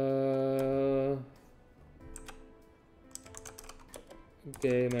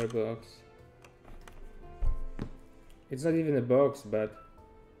gamer box. It's not even a box, but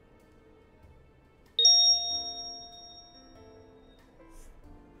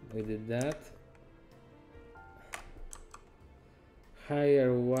we did that.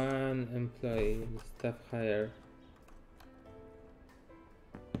 Hire one employee. Staff hire.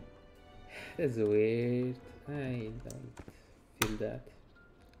 That's weird. I don't feel that.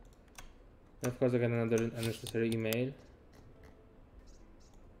 And of course, I got another unnecessary email.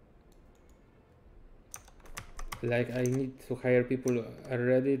 Like, I need to hire people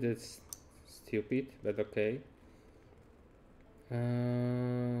already. That's stupid, but okay.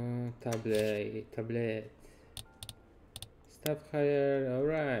 Tablet. Staff hire.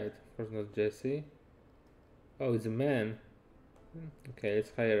 Alright. Of course, not Jesse. Oh, it's a man. Okay,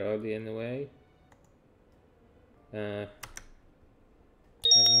 let's hire Ollie anyway. Have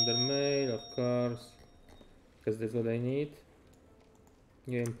another mail, of course, because that's what I need.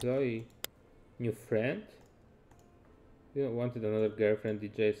 New employee, new friend. You wanted another girlfriend,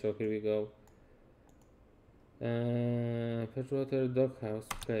 DJ, so here we go. Petrolwater doghouse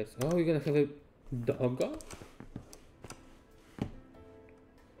place. Oh, you're gonna have a doggo?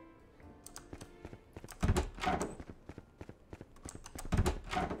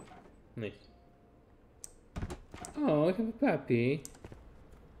 Nice. Oh, I have a puppy.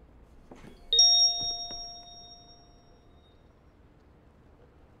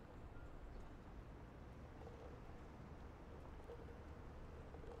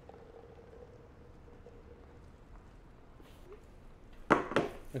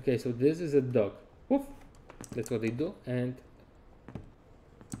 Okay, so this is a dog. Woof! That's what they do, and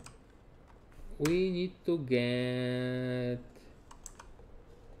we need to get.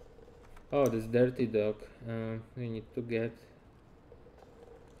 Oh, this dirty dog. We need to get.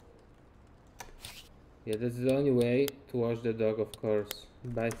 Yeah, that's the only way to wash the dog, of course.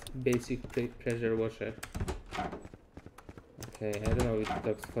 By basic pressure washer. Okay, I don't know if the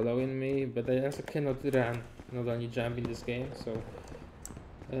dog's following me, but I also cannot run, not only jump in this game, so.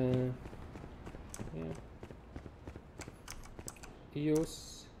 Yeah.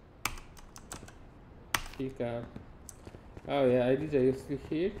 Use. Pick up. Oh yeah, I did. Are you still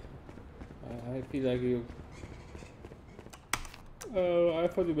here? I feel like you. Oh, I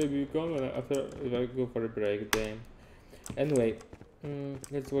thought you maybe gone after if I go for a break. Then. Anyway,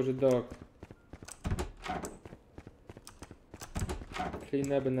 let's watch a dog.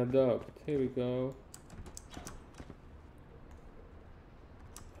 Clean up and adopt. Here we go.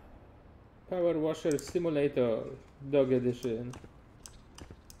 Power washer simulator, dog edition.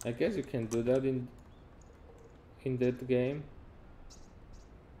 I guess you can do that in that game.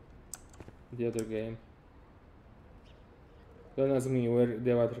 The other game. Don't ask me where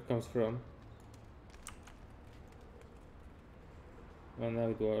the water comes from. Oh, now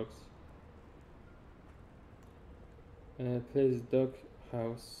it works. Place dog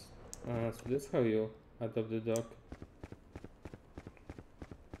house. So that's how you adopt the dog.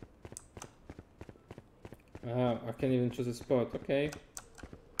 I can't even choose a spot. Okay.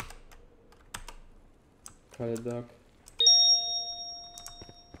 Call a dog.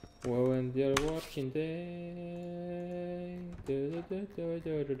 Well, and you're working day.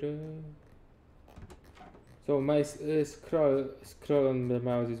 So my scroll on the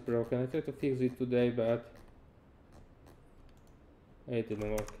mouse is broken. I tried to fix it today, but it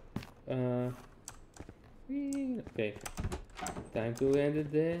didn't work. Okay. Time to end the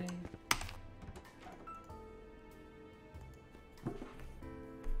day.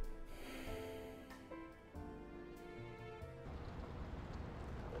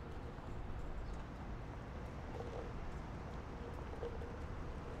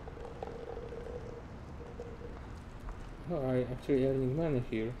 Oh, I actually earning money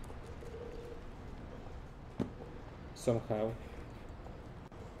here. Somehow.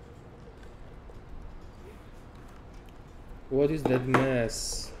 What is that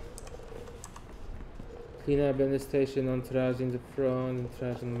mess? Clean up any station on trash in the front and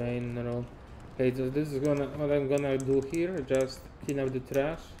trash in main road. Okay, so this is what I'm gonna do here. Just clean up the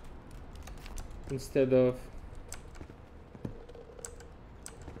trash instead of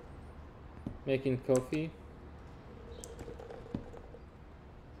making coffee.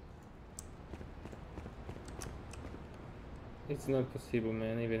 It's not possible,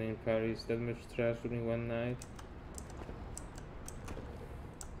 man, even in Paris, that much trash during one night.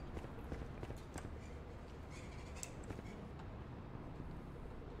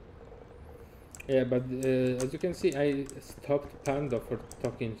 Yeah, but as you can see, I stopped Panda for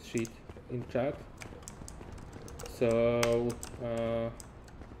talking shit in chat. So,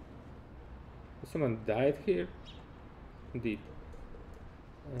 someone died here? Indeed.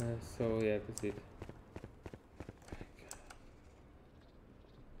 So yeah, that's it.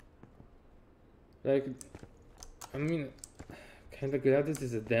 Like, I mean, kinda glad this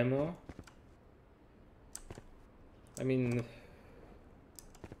is a demo. I mean,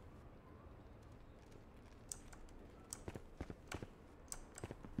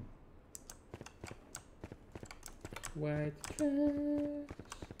 white trash,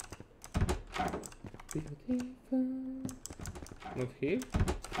 beautiful. Not here?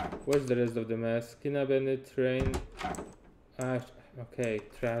 Where's the rest of the mess? Clean up any train. Ah, okay,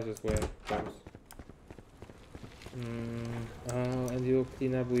 trash as well, of course. Oh, and you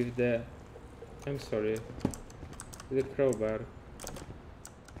clean up with the... I'm sorry. With the crowbar.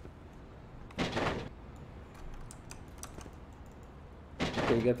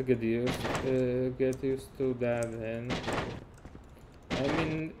 Okay, we gotta get used to that then. I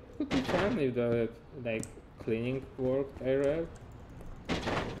mean, it would be fun if the, like, cleaning worked, I read.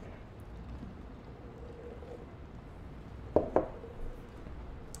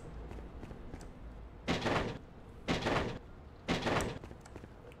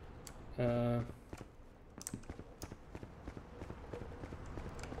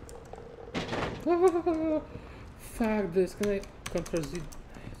 Oh, fuck this, can I control Z?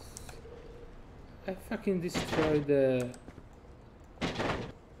 I fucking destroyed the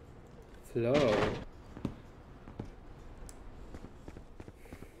floor.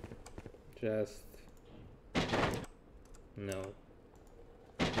 Just... no.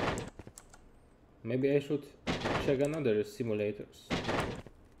 Maybe I should check another simulators.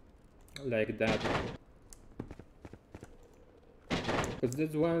 Like that. Because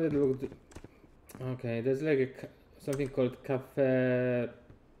there's one that looked... okay, there's like something called Cafe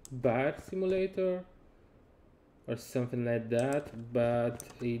Bar Simulator or something like that, but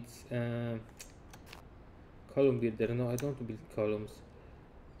it's column builder. No, I don't want to build columns.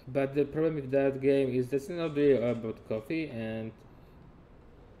 But the problem with that game is that's not really about coffee, and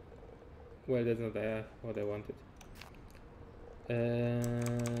well, that's not what I wanted.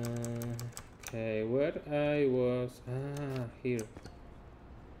 Okay, where I was... here.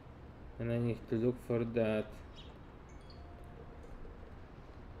 And I need to look for that.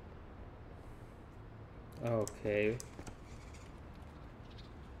 Okay.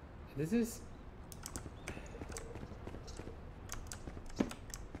 This is...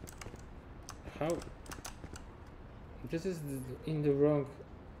 how... this is in the wrong...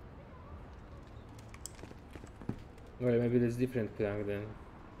 well, maybe there's different plank then.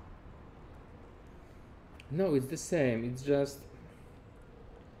 No, it's the same, it's just...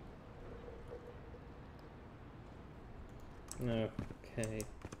 okay.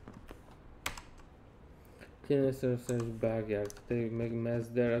 Search backyard. They make mess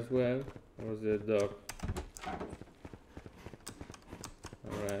there as well? Or was it a dog?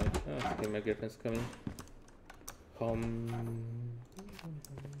 Alright. Oh, okay, my girlfriend's coming. Home.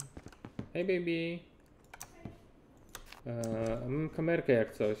 Hey baby. Mam kamerkę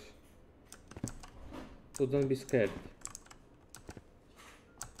jak coś. So don't be scared.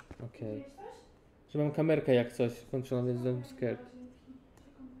 Okay. Że mam kamerkę jak coś włączoną, więc don't be scared.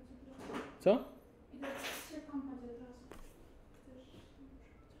 Co?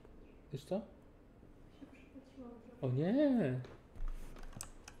 Wiesz co? O nie!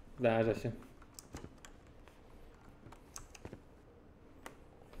 Zdarza się.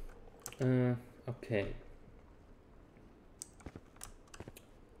 Okay.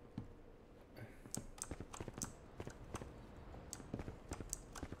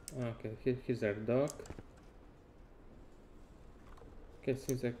 Okay, here's our dog. Okay,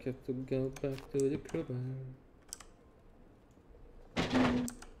 seems like I have to go back to the crowbar.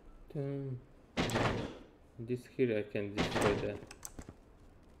 This here I can destroy the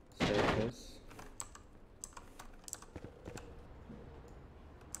surface.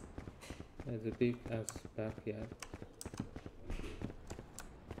 As a big as backyard.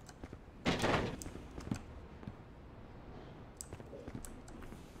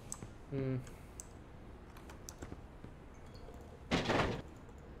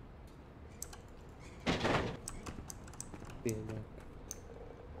 Feedback.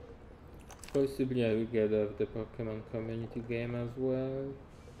 Possibly I will get off the Pokemon community game as well.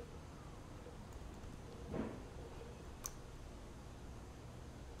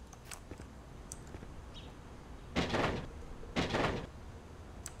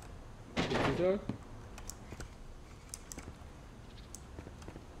 Is it all?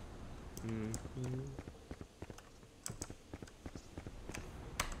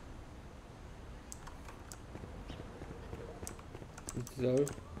 It's all.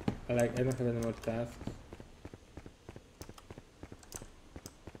 I don't have any more tasks.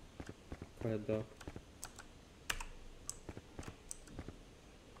 For a dog.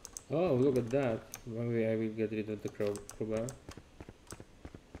 Oh, look at that. Maybe I will get rid of the crowbar.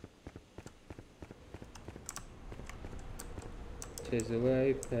 Chase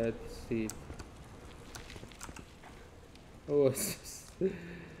away, pet, seed. Oh,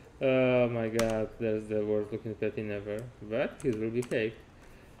 oh my god, there's the worst looking pet in ever. But he will behave.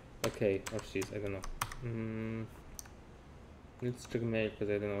 Okay, or she's, I don't know. Let's check mail because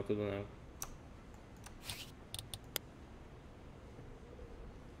I don't know what to do now.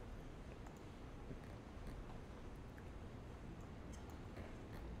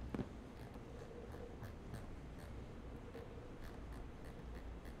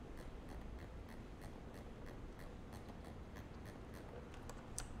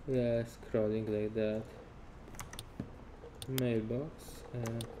 Yeah, scrolling like that. Mailbox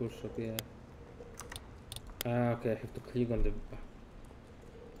and push up, yeah. Ah, okay, I have to click on the.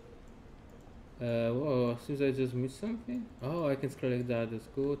 Whoa, seems I just missed something. Oh, I can scroll like that. That's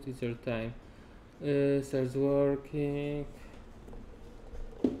good. It's your time. Starts working.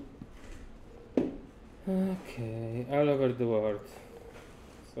 Okay, all over the world.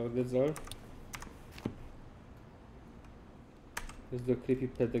 So that's all. There's the creepy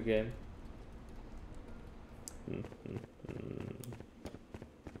pet again.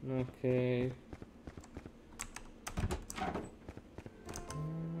 Okay.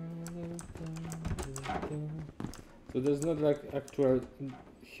 So there's not like actual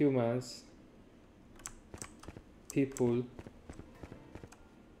humans, people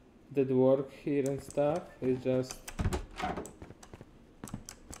that work here and stuff. It's just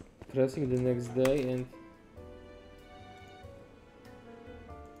pressing the next day and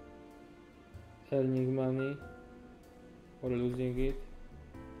earning money or losing it.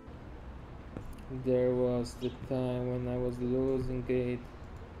 There was the time when I was losing it,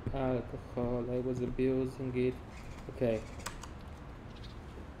 alcohol, I was abusing it. Okay.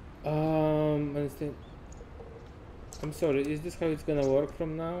 I'm sorry, is this how it's gonna work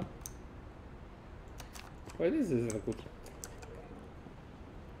from now? Why this isn't a good.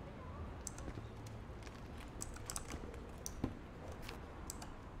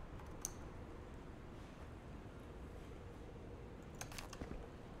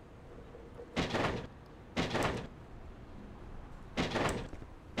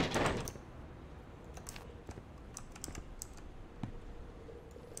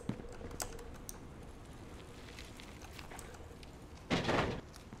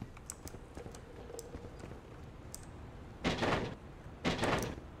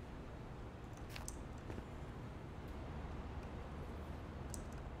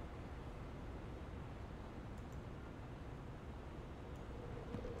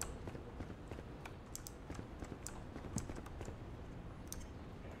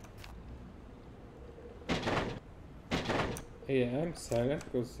 Yeah, I'm silent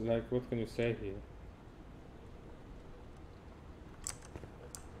because, like, what can you say here?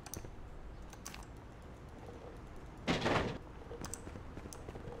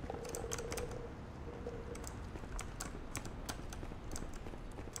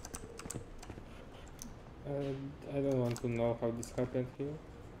 I don't want to know how this happened here.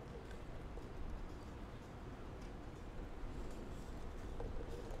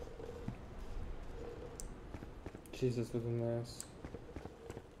 Jesus, what a mess.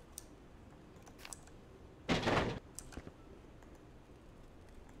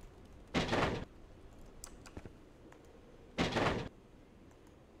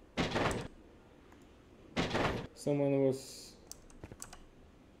 Someone was.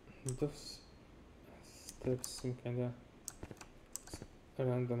 Those steps seem kinda.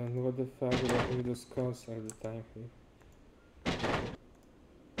 Random, and what the fuck about me those cons all the time here?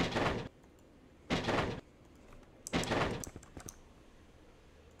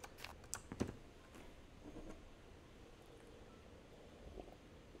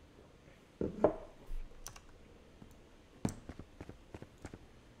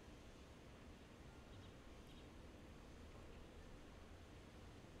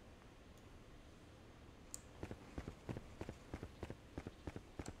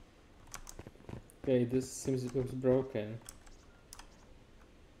 Okay, this seems it looks broken.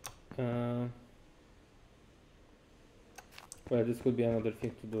 Well, this could be another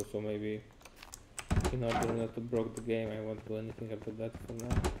thing to do, so maybe in order not to break the game, I won't do anything about that for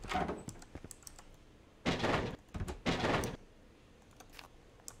now.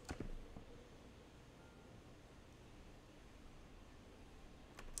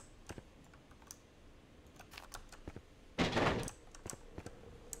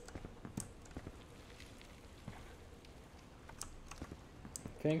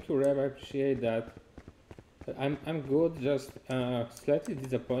 Thank you, Rev, I appreciate that. I'm good, just slightly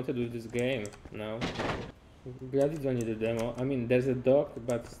disappointed with this game now. Glad it's only the demo. I mean, there's a dog,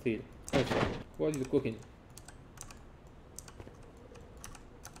 but still. Also, what are you cooking?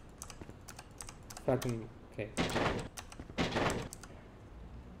 Fucking okay.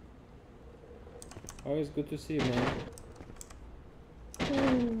 Always good to see you, man.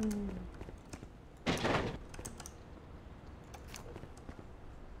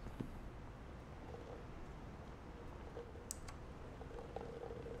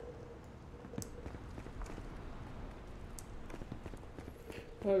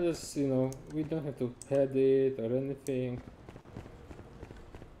 Well, just, we don't have to pet it or anything.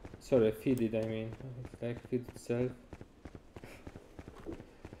 Sorry, feed it, I mean. It's like feed itself.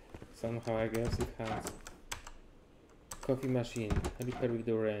 Somehow, I guess it has. Coffee machine, repair with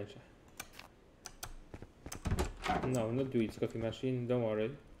the wrench. No, not do its coffee machine, don't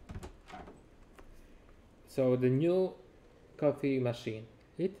worry. So, the new coffee machine,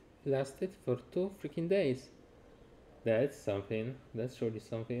 it lasted for 2 freaking days. That's something. That's surely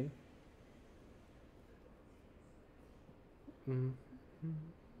something.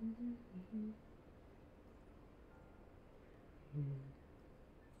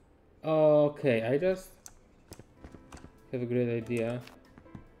 Okay, I just have a great idea.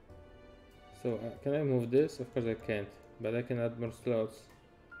 So, can I move this? Of course I can't, but I can add more slots.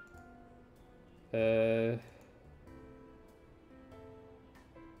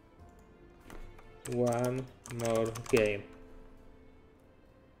 One more game.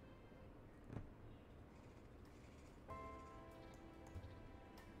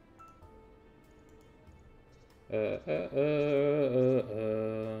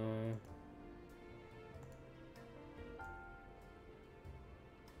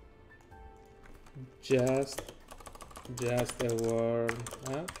 Just a warm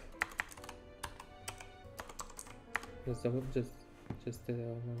up. Just a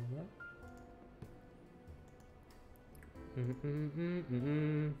warm up.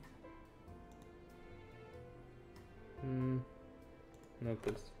 Not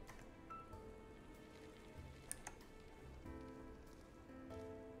this.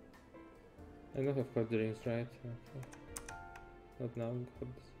 I don't have cold drinks, right? Okay. Not now.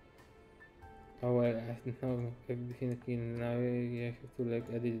 Oh well, I know everything now. I have to like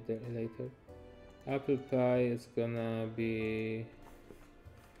edit it later. Apple pie is gonna be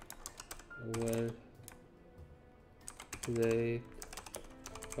well late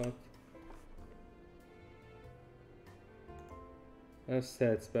hot.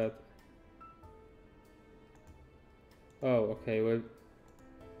 Sets, but oh okay, well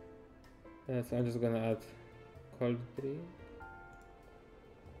so I'm just gonna add cold drink.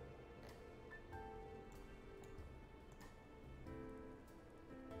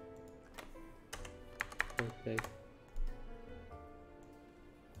 Okay.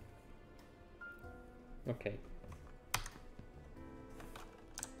 Okay.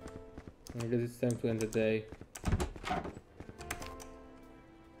 I guess it's time to end the day.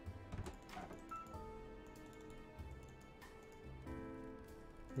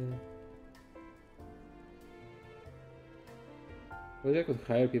 Yeah. Wish I could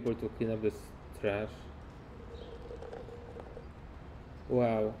hire people to clean up this trash.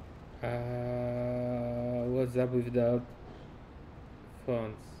 Wow. What's up without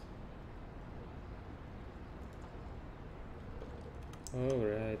fonts?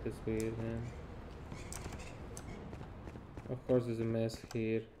 Alright, that's weird, man. Of course there's a mess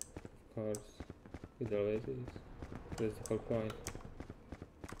here. Of course. It always is. That's the whole point.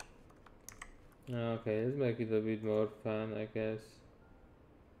 Okay, let's make it a bit more fun, I guess.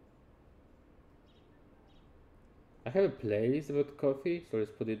 I have a playlist about coffee, so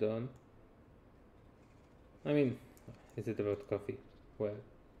let's put it on. I mean, is it about coffee? Well,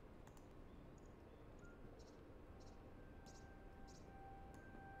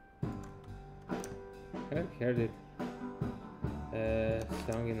 I haven't heard it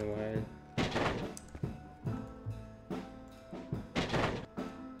song in a while.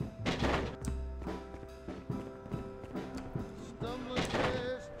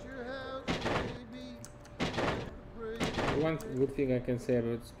 One good thing I can say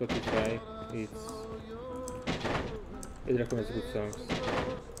about Spotify, it recommends good songs.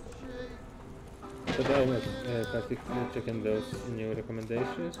 But I'm not particularly checking those new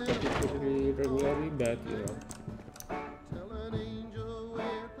recommendations particularly regularly, but you know,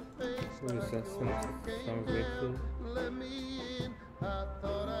 maybe some songs lately.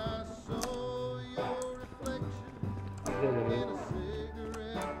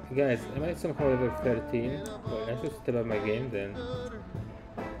 Guys, am I somehow level 13? Well, I should step up my game then. I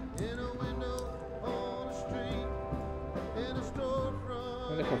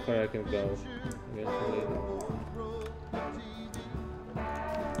wonder how far I can go eventually.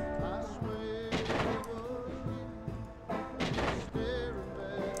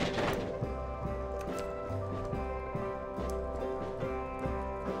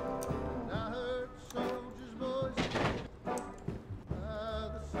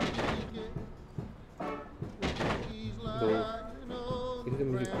 Is the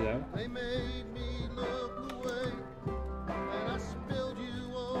music loud?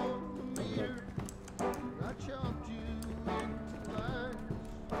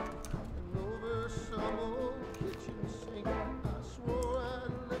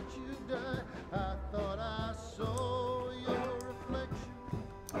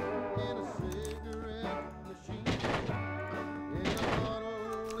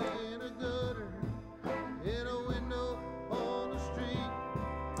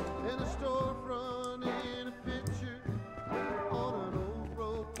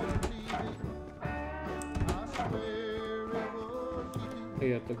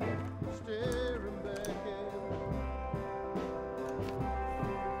 Yeah, took that.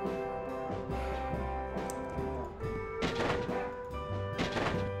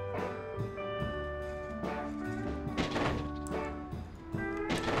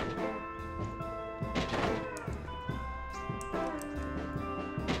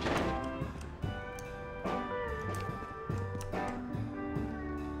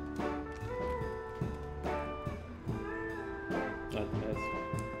 Not mess.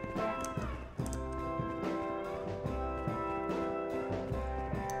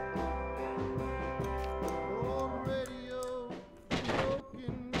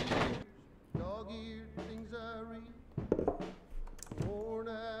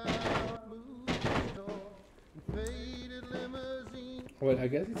 Well, I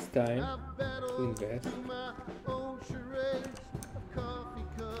guess it's time to invest.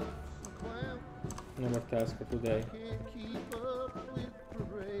 No more tasks for today.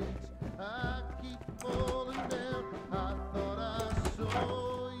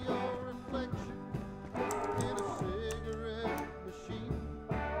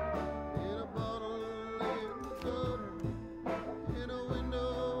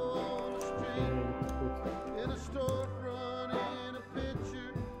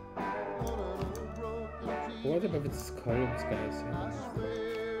 What about its columns, guys?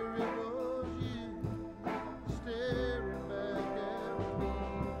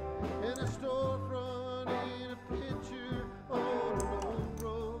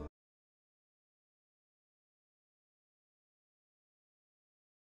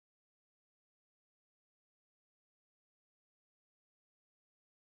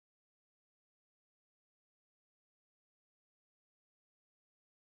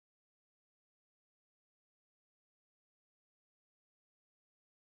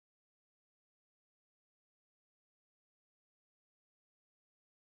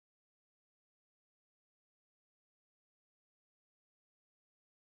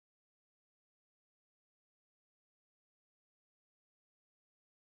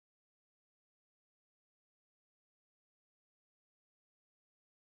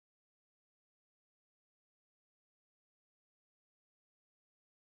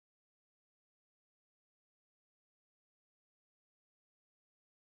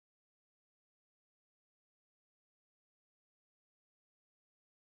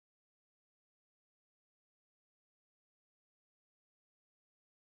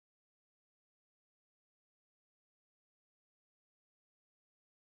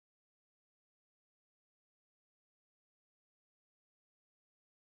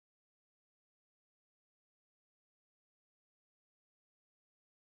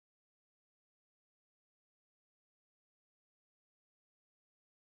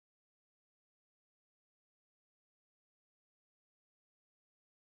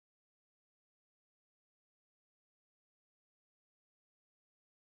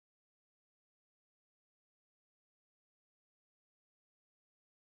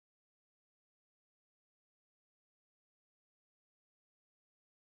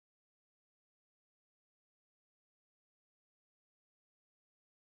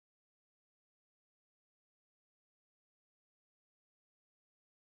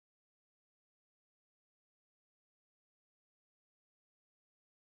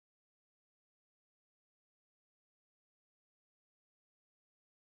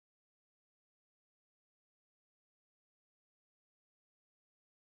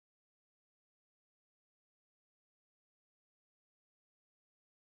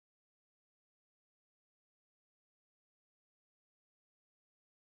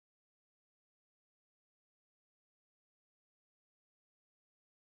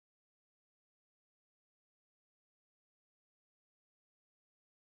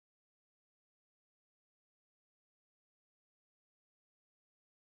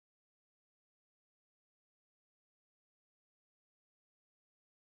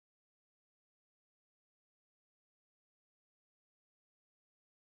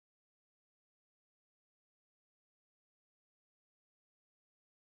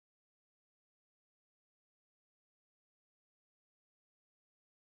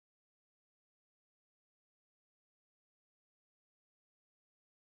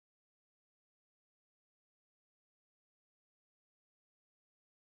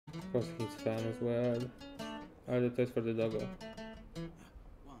 course he's fan as well. Oh, the toys for the doggo.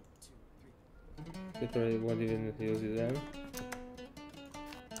 Literally won't even use them.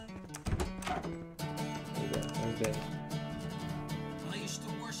 Okay. I used to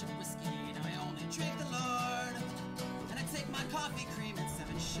worship whiskey, now I only drink the Lord. And I take my coffee cream and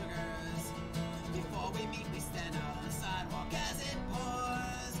 7 sugars. Before we meet, we stand out on the sidewalk as it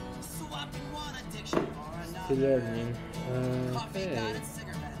pours. Swapping one addiction for another. Still learning. Okay.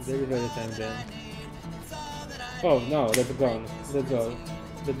 Delivery time then. Oh no, that's gone. That's all.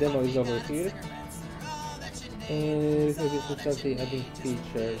 The demo is over here. This will be constantly adding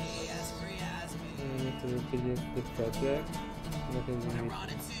features. To repeat the project. Nothing we need.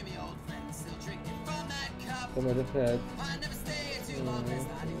 Come on ahead.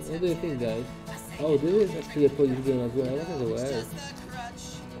 What do you think, guys? Oh, this is actually a police game as well. What in the world?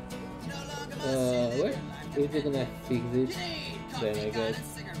 What? If they're gonna fix it, then I guess.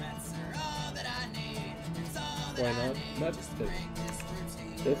 Why not? But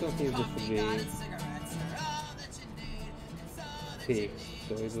there's some things that should be fixed,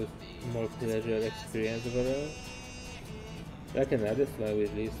 so it was more pleasure experience overall. I can add this to my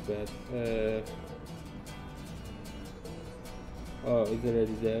wish list, but oh, it's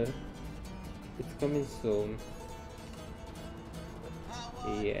already there. It's coming soon.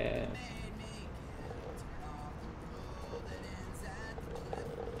 Yeah.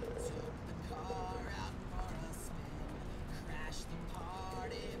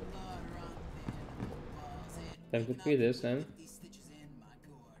 Time to quit this, then.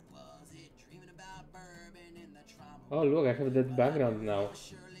 Oh look, I have that background now.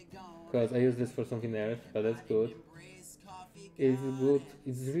 Because I use this for something else, but that's good. It's good,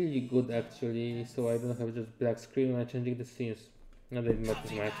 it's really good actually, so I don't have just black screen when I'm changing the scenes. Not that it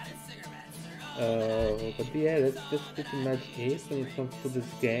matters much. But yeah, that's pretty much it when it comes to this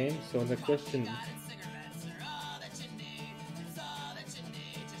game. So the question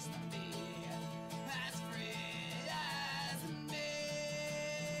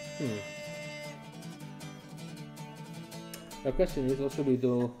the question is, what should we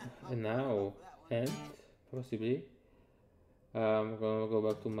do now? And possibly I'm gonna go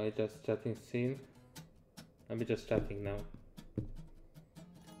back to my just chatting scene. I'll be just chatting now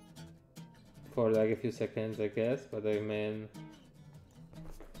for like a few seconds, I guess, but I mean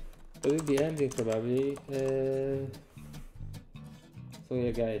it will be ending probably. So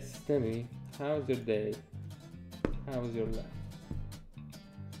yeah, guys, tell me, how's your day? How's your life?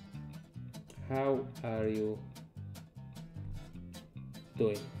 How are you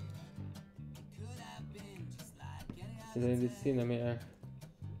doing? And then this scene, I mean,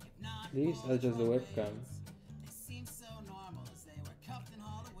 these are just the webcam.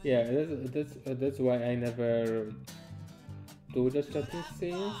 Yeah, that's why I never do just chatting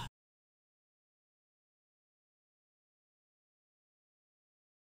scenes.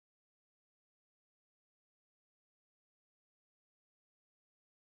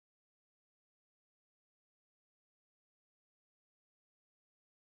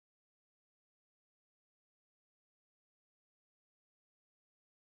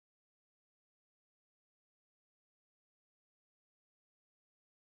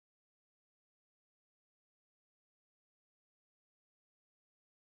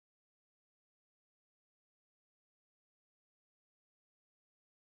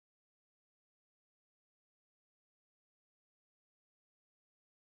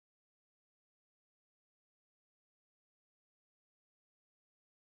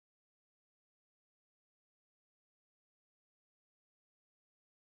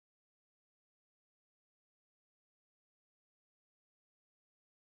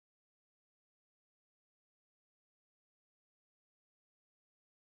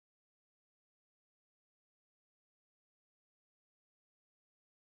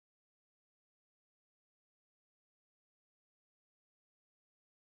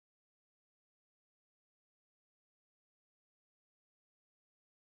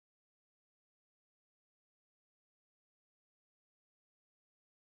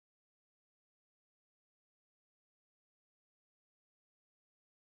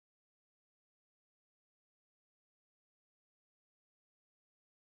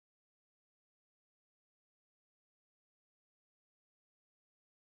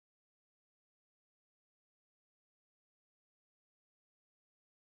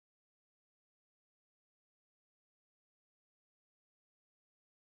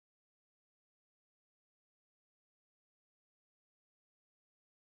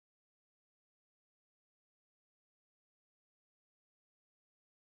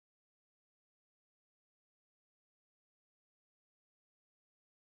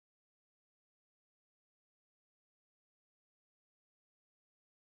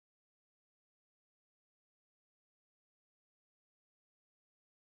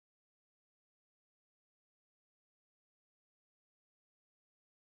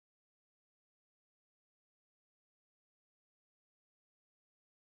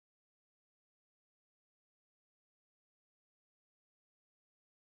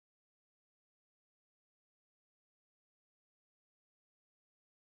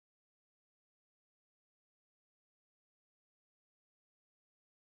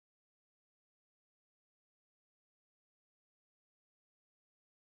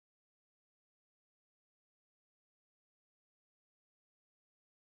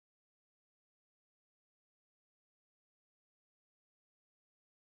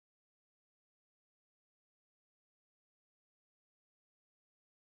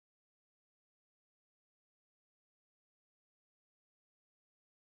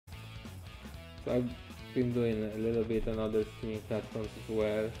 So I've been doing a little bit on other streaming platforms as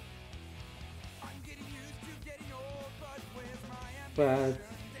well. But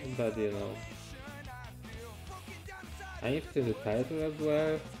you know, I need to change the title as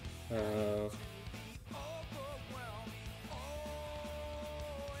well.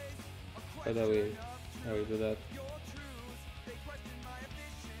 But I will do that.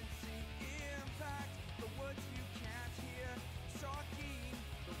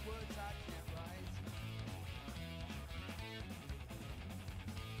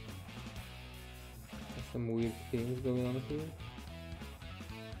 Some weird things going on here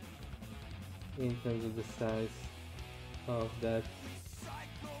in terms of the size of that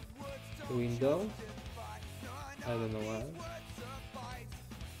window. I don't know why.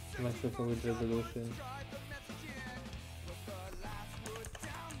 Much better with resolution.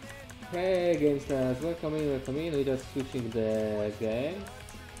 Hey GameStars, welcome in. We're just switching the game.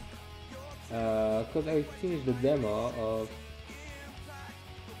 Cause I finished the demo of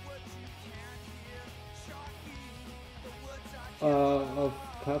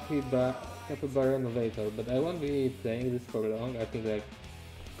Bar Renovator, but I won't be playing this for long. I think like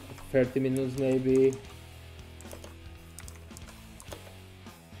 30 minutes maybe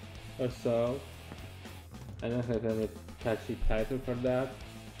or so. I don't have any catchy title for that.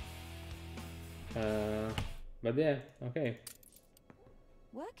 But yeah, okay.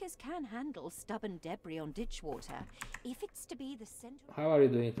 Workers can handle stubborn debris on ditch water if it's to be the center. How are you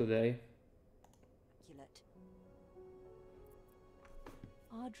doing today?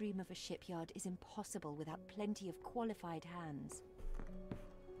 Our dream of a shipyard is impossible without plenty of qualified hands.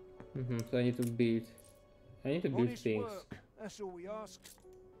 So I need to build things. Work. That's all we ask.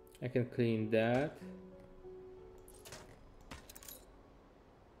 I can clean that.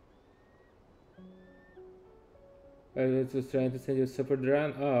 I was trying to send you a separate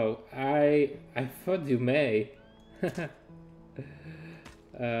run. Oh, I thought you may.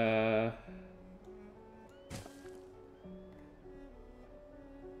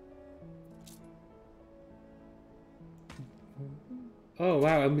 Oh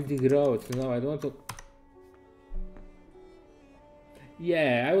wow, I'm building roads. No, I don't want to.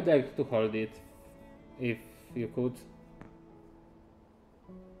 Yeah, I would like to hold it if you could,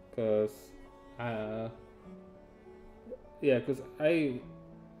 cause yeah, cause I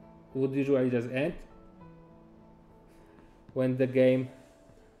would usually just end when the game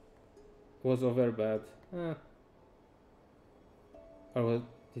was over, but or what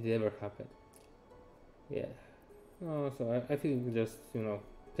did it ever happen? Yeah. No, so I think just, you know,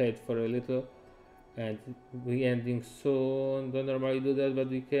 play it for a little and we ending soon. Don't normally do that, but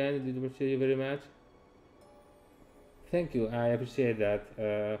we can. Did appreciate you very much. Thank you, I appreciate that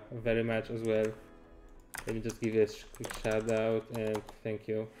very much as well. Let me just give you a quick shout out and thank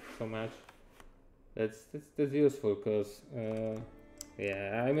you so much. That's useful because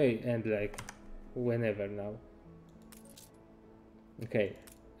yeah, I may end like whenever now. Okay,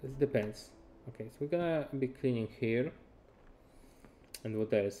 it depends. Okay, so we're gonna be cleaning here. And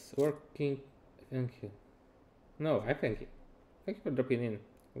what else? Working. Thank you. No, I thank you. Thank you for dropping in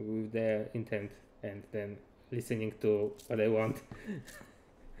with the intent and then listening to what I want.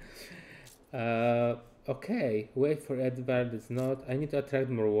 Okay, wait for Edward. It's not. I need to attract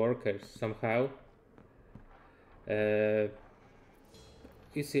more workers somehow. You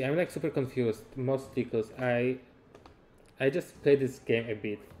see, I'm like super confused mostly because I just played this game a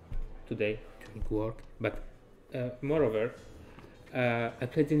bit today during work, but moreover, I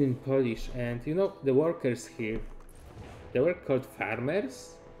played it in Polish, and you know the workers here, they were called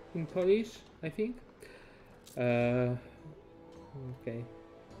farmers in Polish, I think. Okay,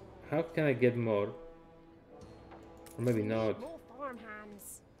 how can I get more? Or maybe not. More farm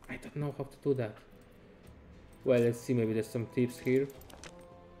hands. I don't know how to do that. Well, let's see, maybe there's some tips here.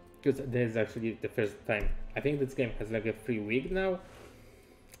 Because this is actually the first time. I think this game has like a free week now.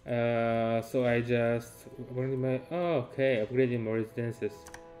 So I just upgrading more residences.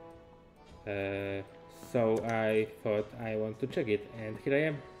 So I thought I want to check it, and here I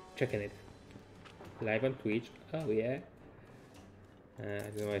am checking it live on Twitch. Oh yeah. I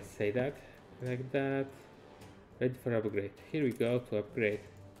don't know why I say that like that. Ready for upgrade. Here we go to upgrade.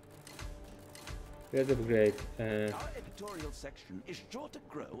 Let's upgrade. Our editorial section is sure to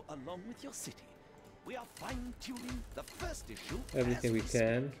grow along with your city. We are fine-tuning the first issue. Everything we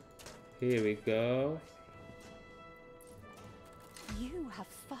can. Here we go. You have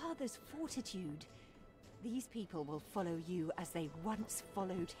father's fortitude. These people will follow you as they once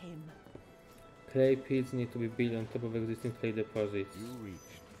followed him. Clay pits need to be built on top of existing clay deposits.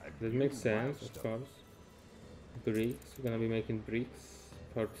 That makes sense, of course. Bricks. We're gonna be making bricks.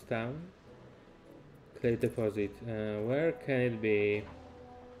 Port town. clay deposit. Where can it be?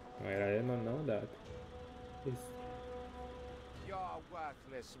 Well, I don't know that. It's... Your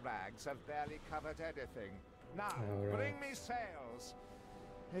worthless rags have barely covered anything. Now, Alright. bring me sails.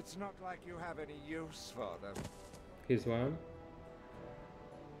 It's not like you have any use for them. Here's one.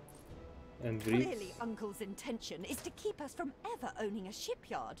 And bricks. Clearly, Uncle's intention is to keep us from ever owning a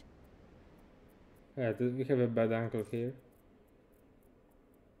shipyard. We have a bad uncle here.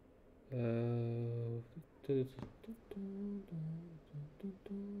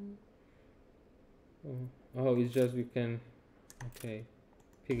 Oh, it's just we can, okay,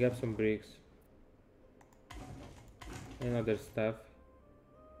 pick up some bricks and other stuff.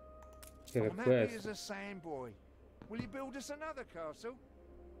 We have a I'm happy quest. as a sand boy. Will you build us another castle?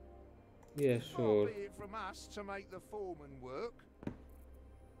 Yeah, Far sure. be it from us to make the foreman work.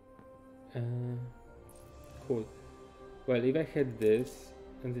 Cool. Well, if I had this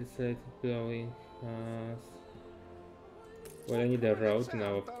and it's like blowing us, well, I need a road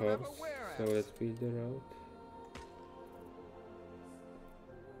now, of course. So let's build the road.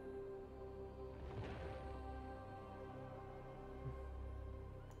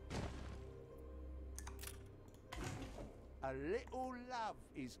 A little love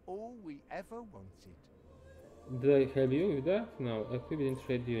is all we ever wanted. Did I help you with that? No, equipped in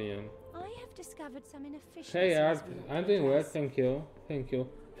trade union. I have discovered some inefficiencies. Hey Art, we I'm could doing well, address. thank you, thank you.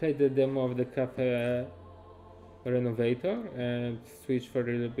 Played the demo of the Cafe Renovator and switch for a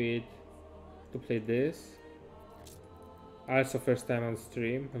little bit to play this. Also first time on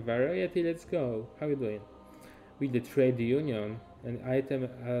stream. Variety, let's go. How you doing? With the trade union, an item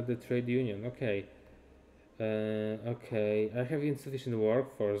at the trade union, okay. Okay, I have insufficient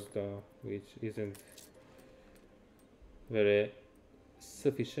workforce though, which isn't very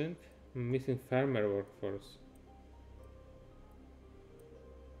sufficient. I'm missing farmer workforce.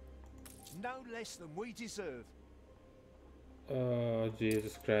 No less than we deserve. Oh,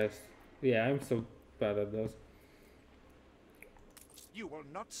 Jesus Christ. Yeah, I'm so bad at those. You will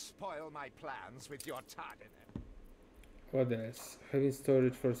not spoil my plans with your tardiness. What else? Having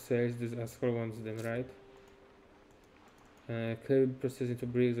storage for sales, this asshole wants them, right? Clay processing to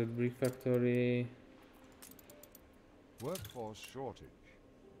bricks at brick factory. Workforce shortage.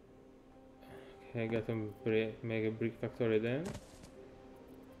 Okay, I got to make a brick factory then.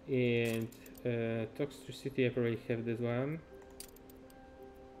 And Toxtricity, I probably have this one.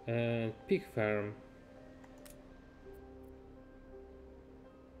 And pig farm.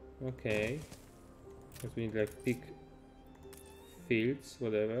 Okay. That means like pig fields,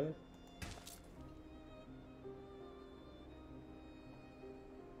 whatever.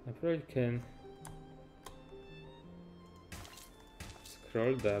 I probably can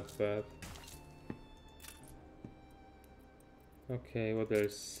scroll that, but okay, what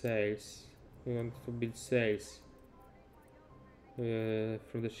else? Sales. We want to build sales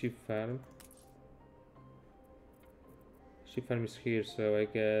from the sheep farm. Sheep farm is here, so I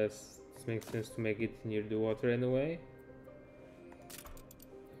guess it makes sense to make it near the water anyway.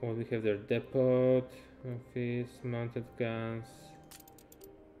 What we have there? Depot, office, mounted guns.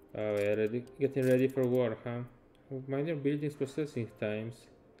 Oh yeah, getting ready for war, huh? Mind your buildings processing times.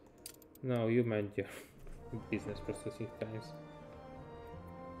 No, you mind your business processing times.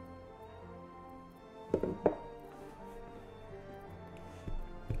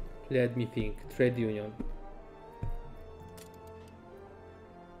 Let me think. Trade union.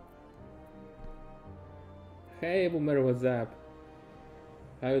 Hey Boomer, what's up?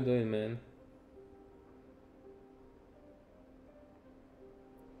 How you doing, man?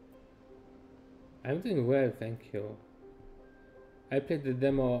 I'm doing well, thank you. I played the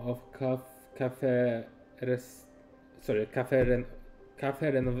demo of Cafe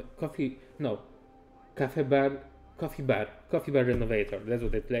Bar Renovator. That's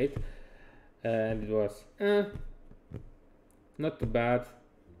what I played, and it was not too bad,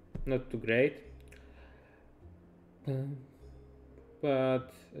 not too great,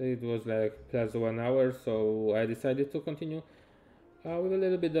 but it was like plus 1 hour, so I decided to continue with a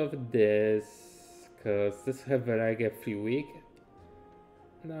little bit of this, because this have like a free week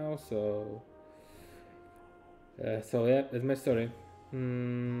now, so yeah, that's my story.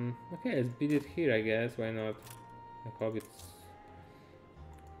 Okay, let's beat it here, I guess. Why not? I hope it's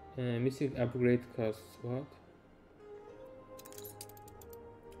missing upgrade costs. What?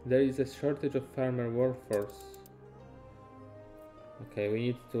 There is a shortage of farmer workforce. Okay, we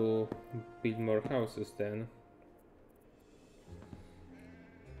need to build more houses then.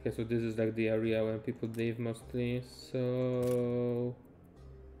 Okay, so this is like the area where people live mostly. So,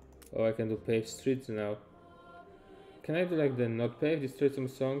 oh, I can do paved streets now. Can I do like the not paved streets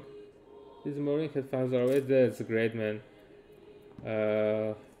song? This morning had fun always. That's great, man.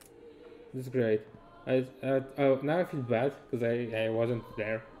 This is great. Oh, now I feel bad because I wasn't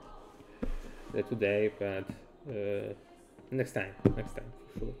there today, but next time for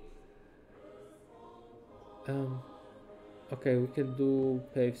sure. Okay, we can do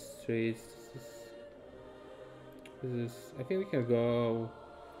paved streets. This is I think we can go.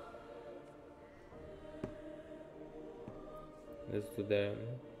 Let's do them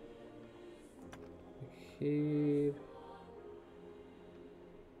here.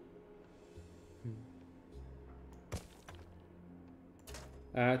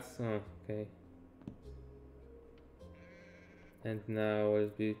 That's okay. And now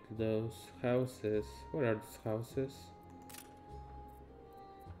let's build those houses. Where are those houses?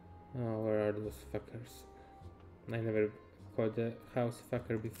 Oh, where are those fuckers? I never called a house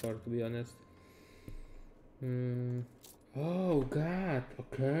fucker before, to be honest. Oh god,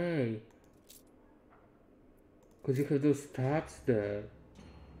 okay. Cause you have those tabs there.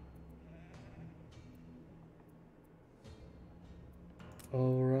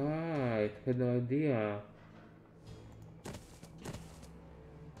 Alright, had no idea.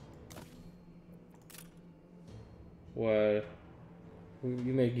 Well,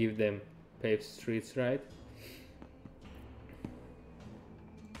 you may give them paved streets, right?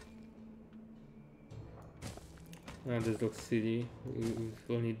 This looks silly. We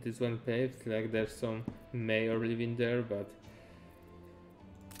will need this one paved, like there's some mayor living there, but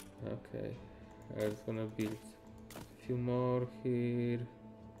okay. I was gonna build a few more here.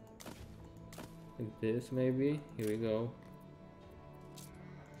 Like this maybe. Here we go.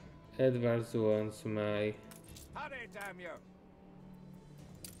 Edwards wants my Hurry, damn you!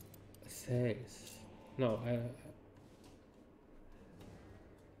 sales. No,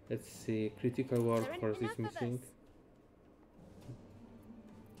 let's see. Critical workforce is missing.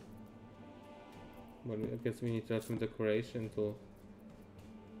 Well, I guess we need to have some decoration to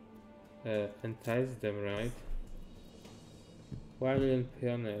entice them, right? 1 million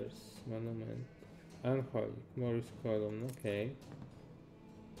pioneers, monument, unholy, Morris column, okay.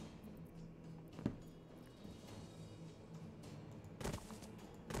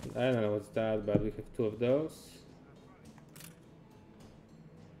 I don't know what's that, but we have 2 of those.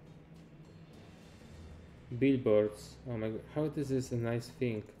 Billboards, oh my god, how this is a nice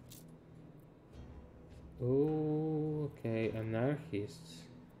thing. Oh, okay, anarchists.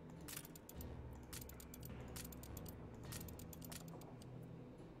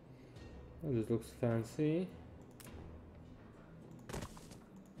 Oh, this looks fancy.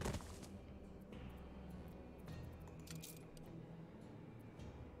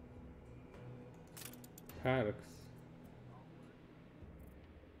 Parks.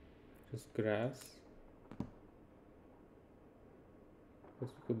 Just grass. Guess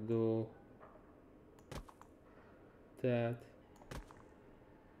we could do that.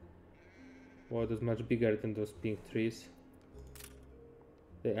 Wow, that's much bigger than those pink trees.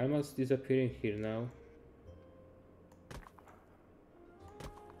 They're almost disappearing here now.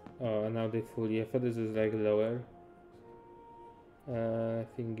 Oh, and now they fully. I thought this was like lower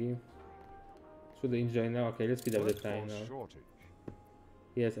thingy. Should they enjoy now? Okay, let's speed up the time now. Shortage.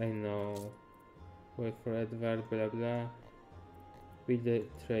 Yes, I know. Wait for Edward, blah blah. Build the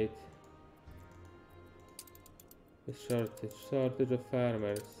trade. The shortage of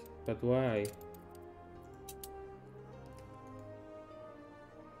farmers. But why?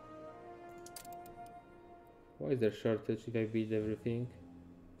 Why is there shortage if I build everything?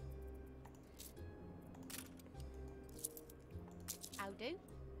 I'll do.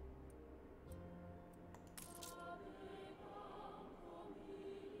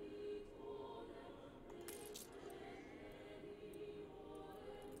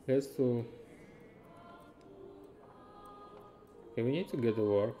 Let's do. Okay, we need to get a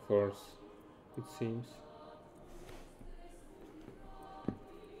workforce, it seems.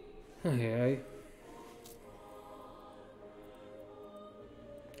 Aye.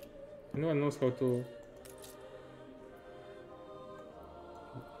 No one knows how to.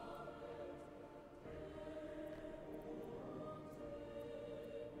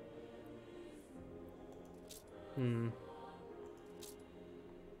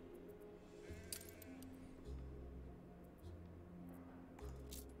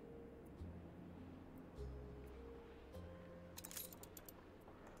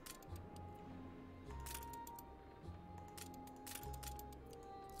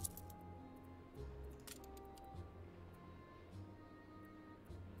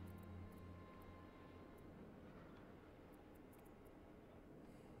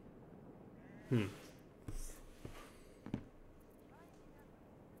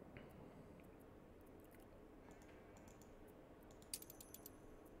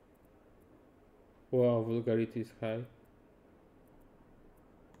 Wow, vulgarity is high.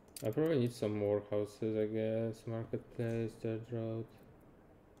 I probably need some more houses, I guess. Marketplace, dirt road.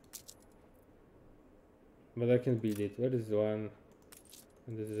 But I can build it. Where is one?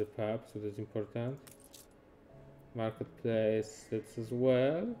 And this is a pub, so that's important. Marketplace, that's as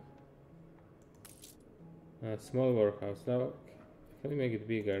well. Small warehouse. Now, can we make it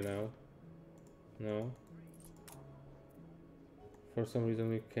bigger now? No. For some reason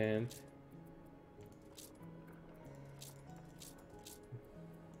we can't.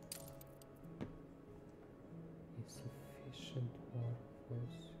 Insufficient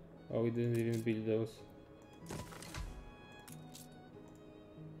workforce. Oh, we didn't even build those.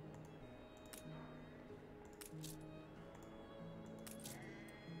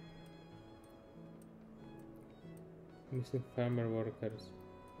 Missing farmer workers.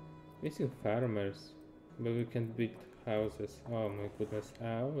 Missing farmers. But we can build houses. Oh my goodness.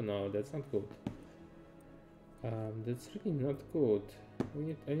 Oh no, that's not good. That's really not good. We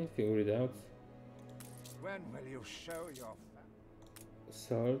need anything read out. When will you show your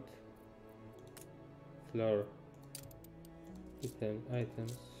Salt. Flour.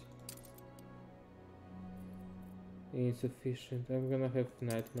 Items. Insufficient. I'm gonna have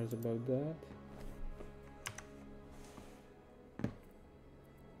nightmares about that.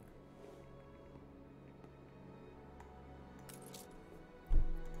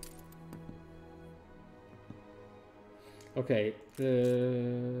 Okay,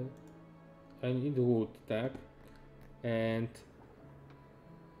 I need wood, tak? And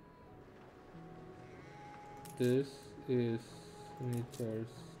this is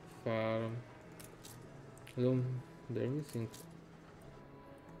Knitter's farm. Loom, they're missing.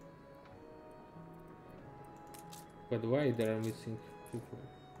 But why they are missing people?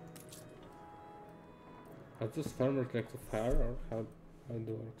 Are those farmers like to farm, or how it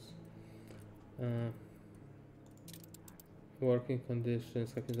works? Working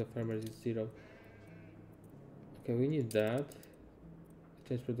conditions, happiness of farmers is 0. Okay, we need that.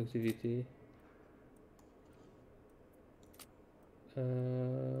 Change productivity.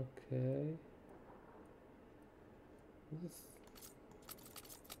 Okay. Did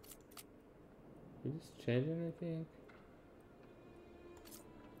this change anything?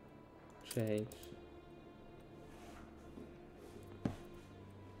 Change.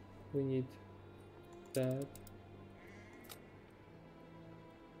 We need that.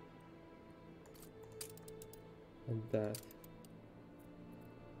 And that.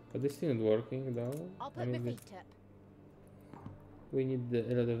 But this isn't working though. I'll put my feet up. We need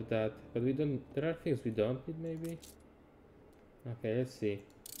a lot of that, but we don't. There are things we don't need, maybe. Okay, let's see.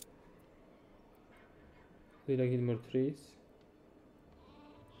 Do we like need more trees?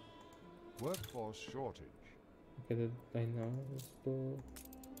 workforce shortage? Okay, that I know. Let's do.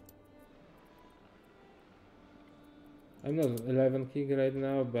 I'm not 11 gig right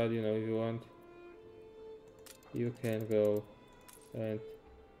now, but you know, if you want, you can go and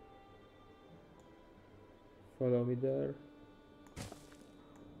follow me there.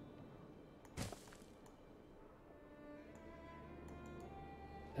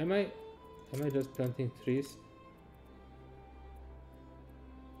 Am I just planting trees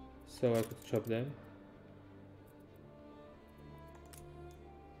so I could chop them?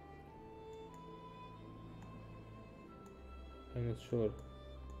 I'm not sure.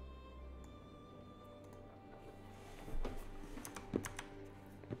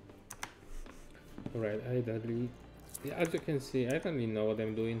 Alright, I don't really... Yeah, as you can see, I don't really know what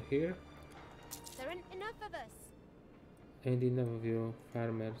I'm doing here. There aren't enough of us. And enough of you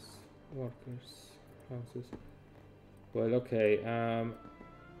farmers, workers, houses. Well, okay,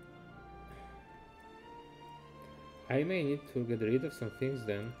 I may need to get rid of some things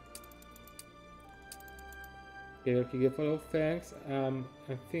then. Okay, follow, thanks.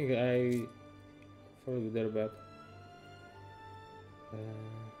 I think I followed you there, but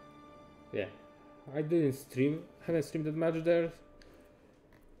yeah, I didn't stream. Haven't streamed that much there.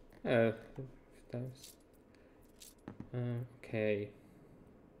 A few times. Okay.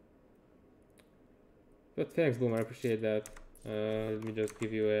 But thanks, Boom. I appreciate that. Let me just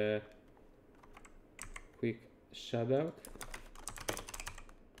give you a quick shout out.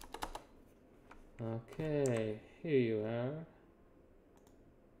 Okay, here you are.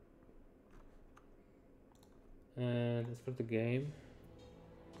 And as for the game,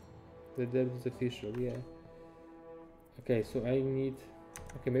 the debt is official, yeah. Okay, so I need...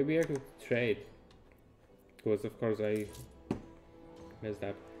 Okay, maybe I could trade. Because of course I messed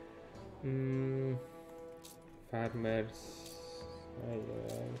up. Farmers...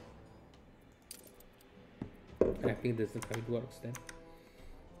 I think that's not how it works then.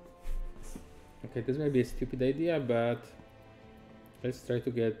 Okay, this may be a stupid idea, but let's try to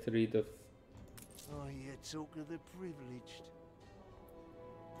get rid of... Oh, you talk of the privileged.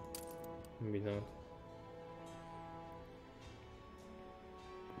 Maybe not.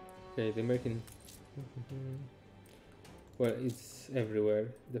 Okay, the American... Well, it's everywhere,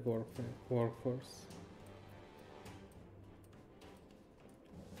 the workforce.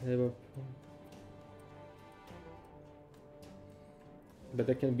 Labor... But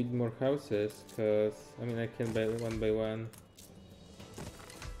I can build more houses, because, I mean, I can buy one by one.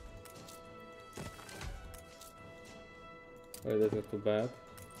 Well, that's not too bad.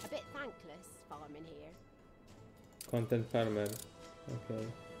 A bit thankless farming here. Content farmer. Okay.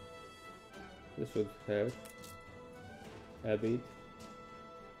 This would help a bit.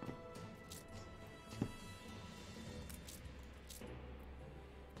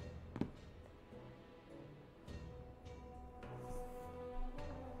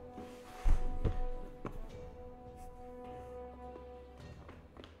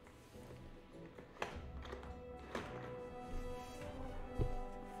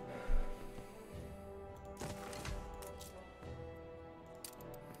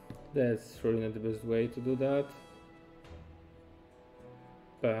 That's really not the best way to do that,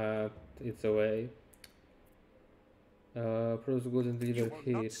 but it's a way. Produce goods and You deliver will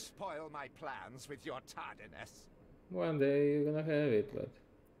here. not spoil my plans with your tardiness. One day you're gonna have it, but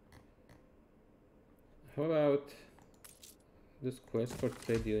how about this quest for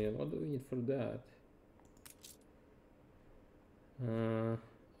trade union? What do we need for that?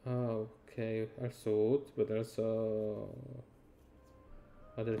 Oh, okay, also wood, but also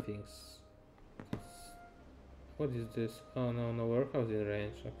other things. What is this? Oh no, no warehouse in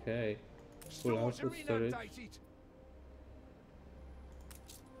range. Okay, full Stores output are storage. inundated.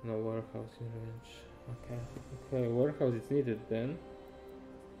 No warehouse in range. Okay, okay, warehouse is needed then.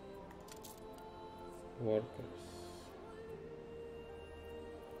 Workers.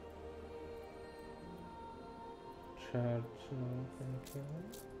 Charge, no, thank you.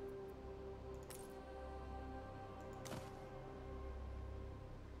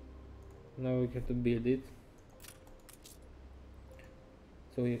 Now we have to build it.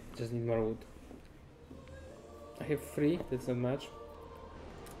 So we just need more wood. I have 3, that's not much.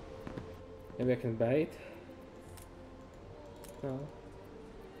 Maybe I can buy it. No.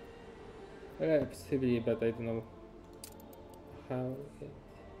 Possibly, but I don't know how.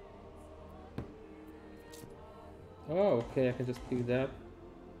 Oh, okay, I can just pick that.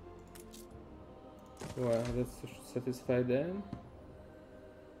 Wow, that should satisfy them.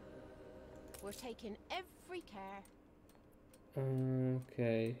 We're taking every care.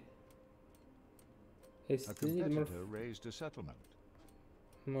 Okay. I A still need competitor raised a settlement.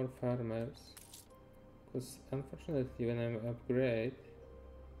 more farmers. Because unfortunately when I upgrade...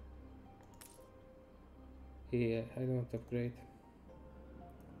 Yeah, I don't want to upgrade.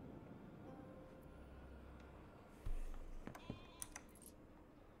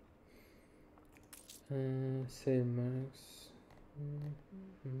 Sale marks.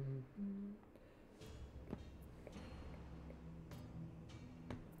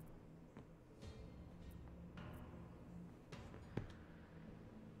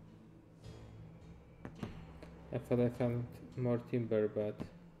 I thought I found more timber, but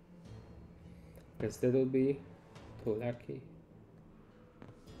guess that'll be too lucky.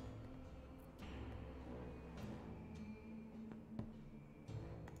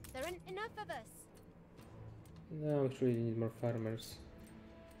 There aren't enough of us. No, we really need more farmers.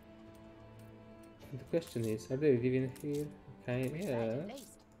 And the question is, are they living here? Fed Yeah, at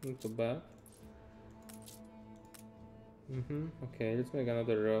least. not too bad. Okay, let's make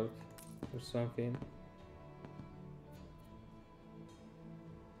another road or something.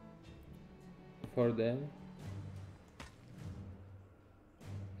 For them.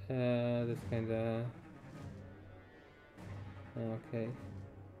 That's kinda... Okay.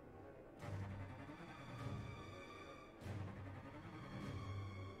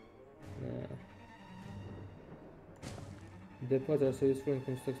 Depots are so useful when it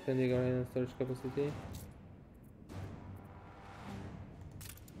comes to expanding our island storage capacity.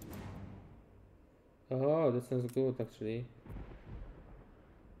 Oh, that sounds good actually.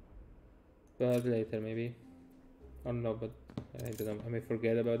 But later maybe. Or no, but I don't know, I may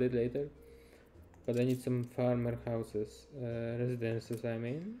forget about it later. But I need some farmer houses, residences I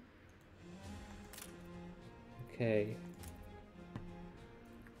mean. Okay.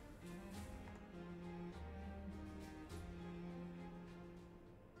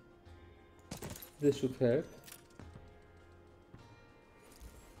 This should help.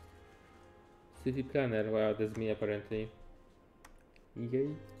 City planner, wow, that's me apparently. Yay.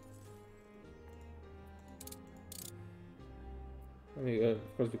 I mean,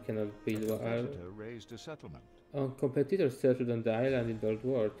 of course we cannot The build one. competitor raised a settlement. Competitors settled on the island in the old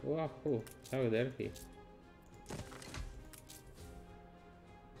world. Wow, how dare he?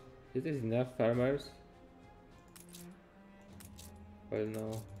 Is this enough, farmers? Well,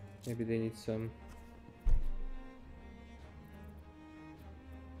 no. Maybe they need some.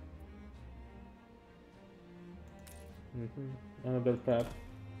 Another path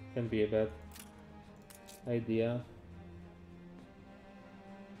can be a bad idea.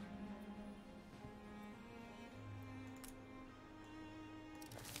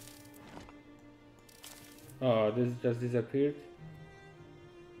 Oh, this just disappeared.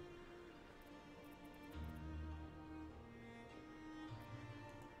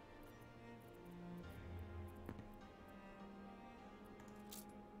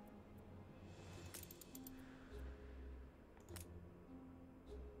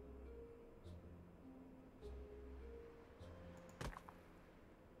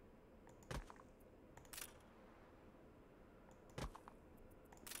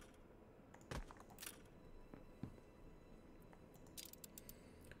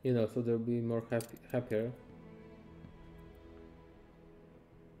 You know, so they'll be more happier.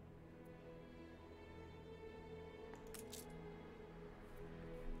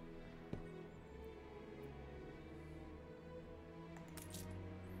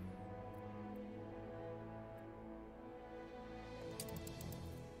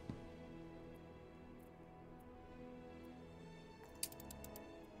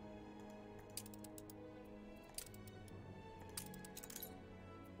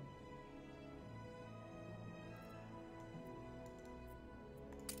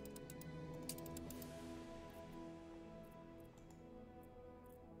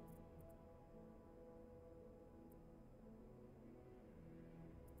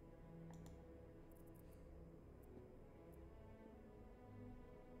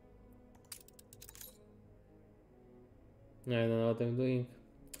 I don't know what I'm doing.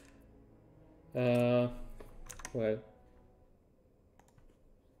 Well.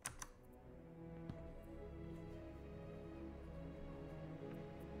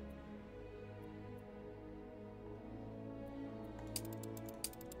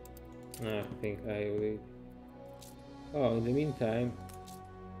 I think I will. Oh, in the meantime,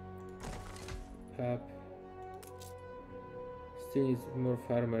 still needs more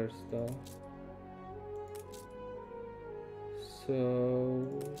farmers though. So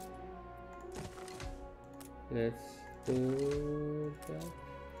let's do that.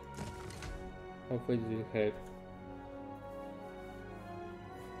 Hopefully this will help.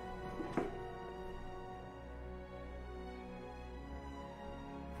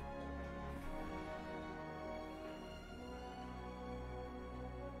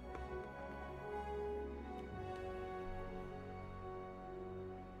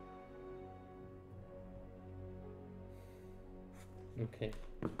 Okay.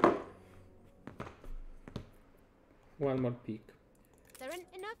 One more peak. There ain't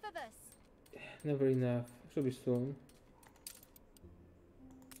enough of us. Never enough. Should be soon.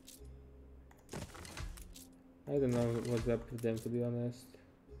 I don't know what's up with them, to be honest.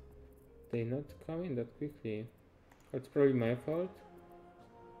 They not coming that quickly. It's probably my fault.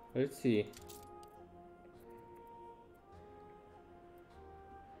 Let's see.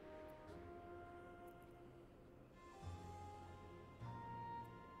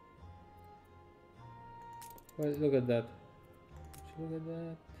 Well, look at that. Look at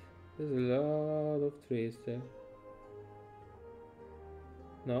that. There's a lot of trees there.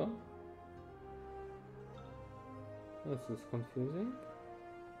 No? This is confusing.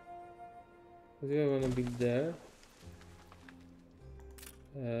 I think I want to be there.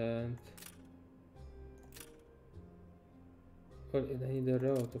 And... well, I need a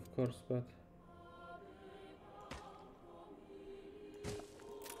road, of course, but...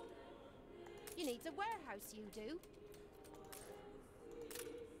 You need a warehouse, you do.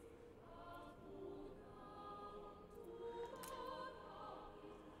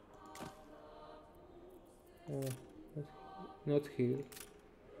 Not here.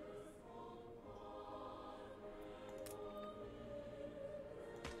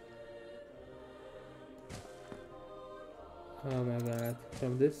 Oh my god,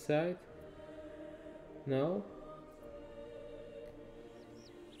 from this side? No?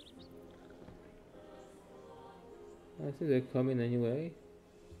 I think they're coming anyway.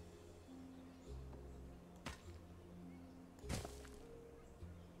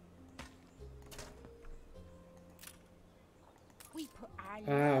 We put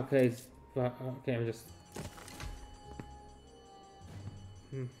our Okay, okay, I'm just...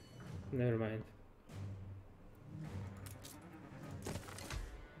 never mind.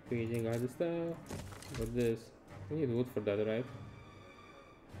 feeding all the stuff. But this, we need wood for that, right?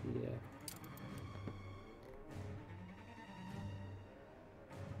 Yeah.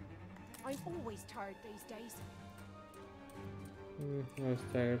 I'm always tired these days. I was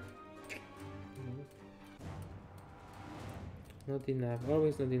tired. Not enough.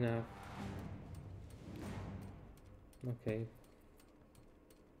 Always not enough. Okay.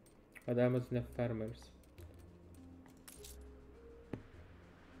 But almost enough farmers.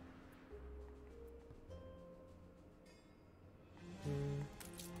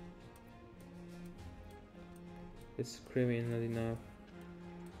 It's screaming not enough.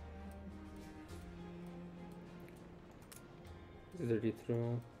 This is already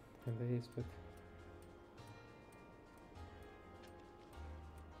true. And it is, but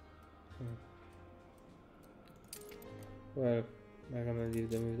well, I'm gonna leave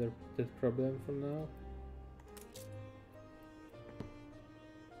them with that problem for now.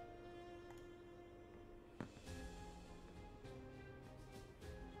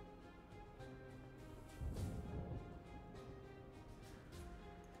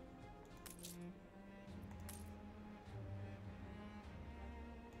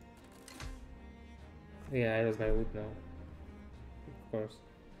 Yeah, I lost my wood now. Of course.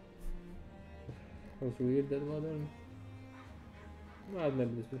 That was weird, that modern. Well,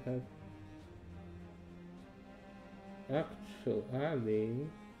 maybe this will have. Actually.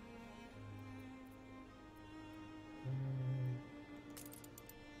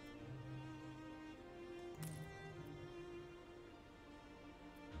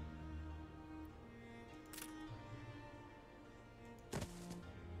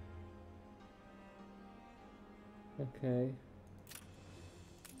 Okay.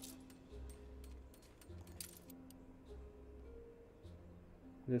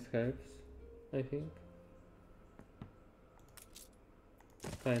 This helps, I think.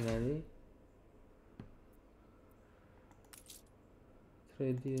 Finally.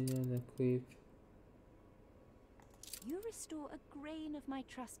 Trade union equip. You restore a grain of my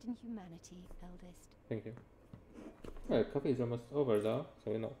trust in humanity, eldest. Thank you. Well, coffee is almost over though,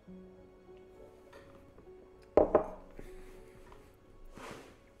 so we know.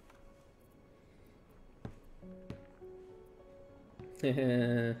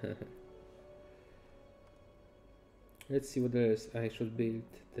 Let's see what else I should build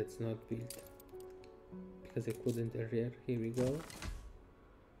that's not built. Because I couldn't earlier. Here we go.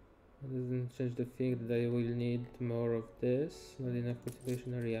 It doesn't change the thing that I will need more of this. Not enough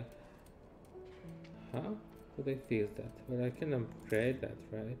cultivation area. How could I fix that? Well, I can upgrade that,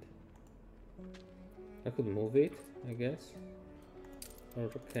 right? I could move it, I guess. Or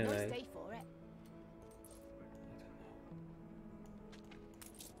can Nice I? day for it.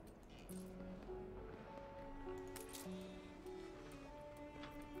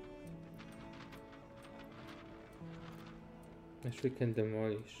 Actually can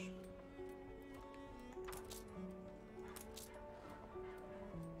demolish.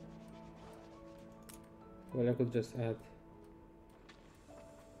 Well, I could just add.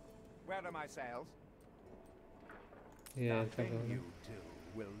 Where are my sails? Yeah, Nothing you do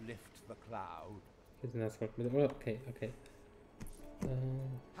will lift the cloud. He's an escort. Oh, okay, okay.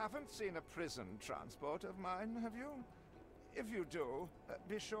 Haven't seen a prison transport of mine, have you? If you do,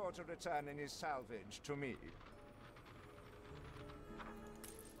 be sure to return any salvage to me.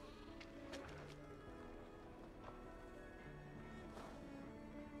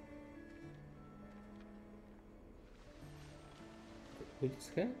 Will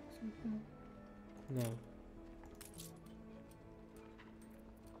this help something? No.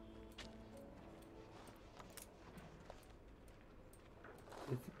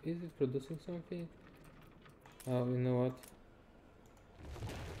 Is it producing something? Oh, you know what?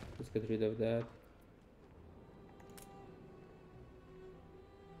 Let's get rid of that.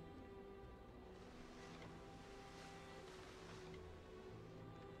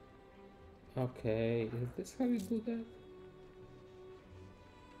 Okay, is this how you do that?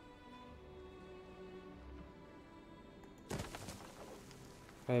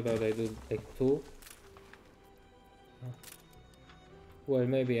 How about I do like 2? Well,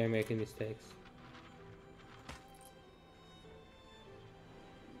 maybe I'm making mistakes.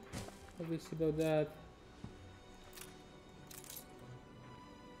 What do we see about that?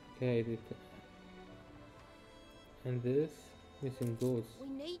 Okay, and this missing goods. We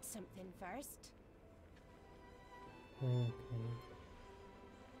need something first. Okay.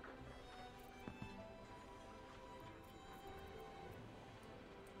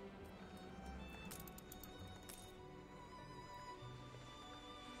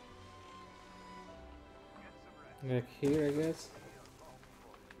 Like here, I guess.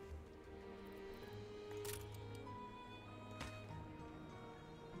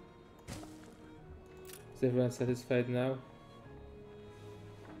 Is everyone satisfied now?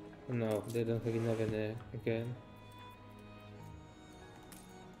 No, they don't have enough in there again.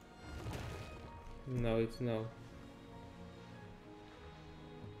 No, it's no.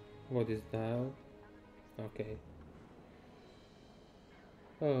 What is now? Okay.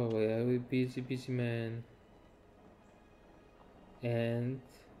 Oh yeah, we're busy man. And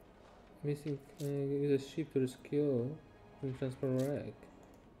missing use a ship to rescue and transform wreck.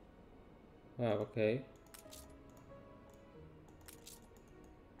 Wow, okay.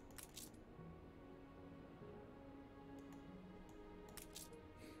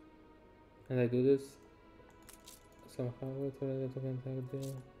 And I do this somehow to contact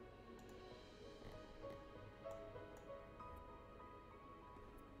them.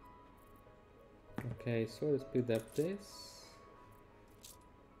 Okay, so let's pick up this.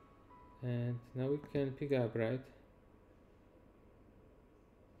 And now we can pick up, right?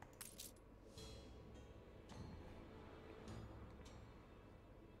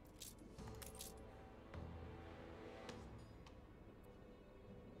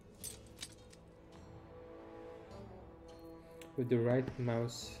 With the right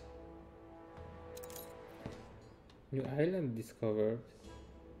mouse. New island discovered.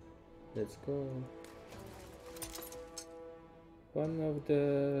 Let's go. One of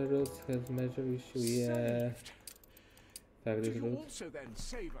the routes has major issue. Yeah. Fuck Do this you route. also then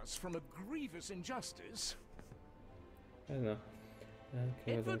save us from a grievous injustice? I don't know.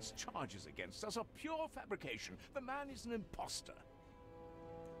 Okay, Edward's charges against us are pure fabrication. The man is an imposter.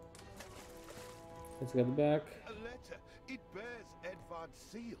 let's get back. A letter. It bears Edvard's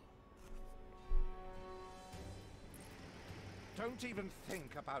seal. Don't even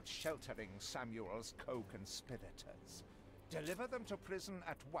think about sheltering Samuel's co-conspirators. Deliver them to prison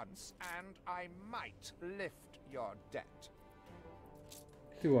at once, and I might lift your debt.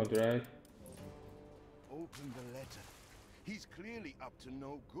 You want, right? Open the letter. He's clearly up to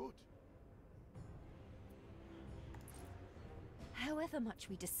no good. However much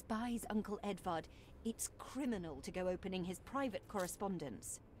we despise Uncle Edvard, it's criminal to go opening his private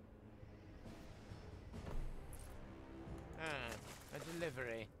correspondence. A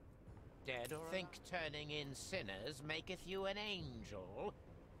delivery. Dead or think turning in sinners maketh you an angel?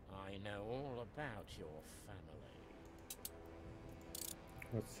 I know all about your family.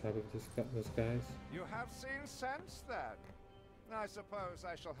 What's up with those guys? You have seen sense, then? I suppose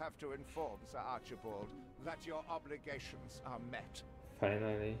I shall have to inform Sir Archibald that your obligations are met.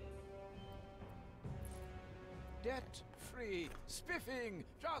 Finally. Debt-free, spiffing,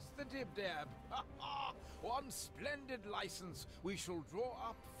 just the dib-dab. Ha ha! One splendid license we shall draw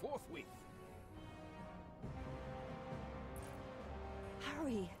up forthwith.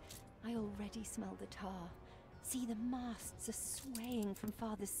 Hurry! I already smell the tar. See, the masts are swaying from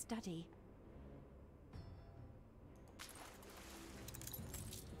Father's study.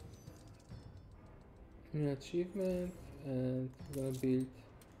 New achievement, and we're gonna build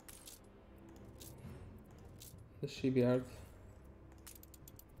the shipyard.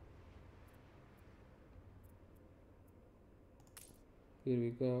 Here we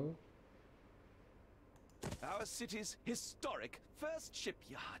go. Our city's historic first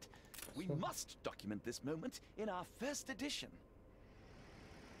shipyard. We must document this moment in our first edition.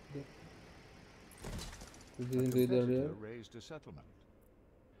 We didn't do it earlier. Raised a settlement.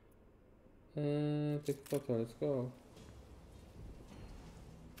 Take a photo, let's go.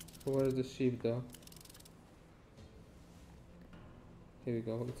 Where is the ship though? Here we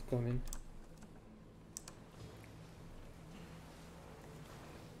go, it's coming.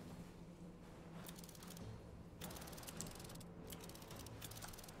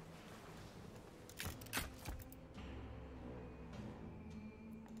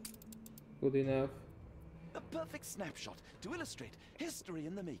 Good enough. A perfect snapshot to illustrate history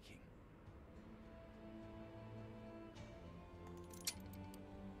in the making.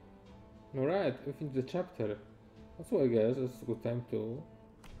 Alright, we finished the chapter. Also, I guess it's a good time to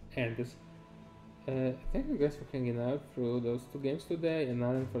end this. Thank you guys for hanging out through those two games today, and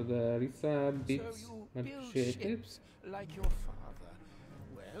Alan for the resub bits. So you Much build appreciated. ships like your father.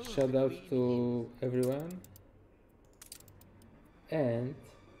 Well, Shout out between to everyone. And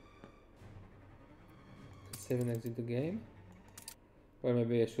save and exit the game. Or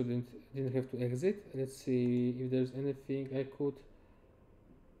maybe I didn't have to exit. Let's see if there's anything I could.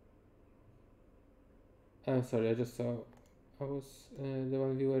 I'm sorry, I just saw I was the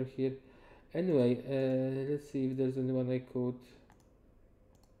one viewer here. Anyway, let's see if there's anyone I could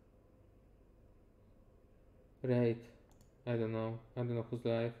raid. I don't know who's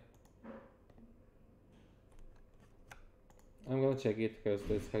live. I'm gonna check it because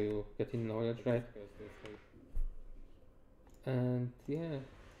that's how you get in knowledge, right? And yeah,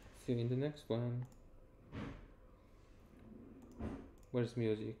 see you in the next one. Where's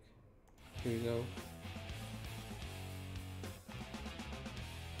music? Here we go.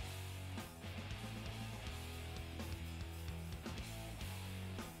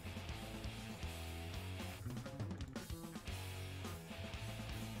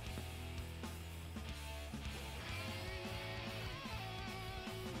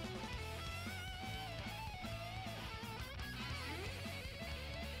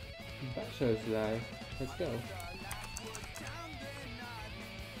 Basho is live. Let's go.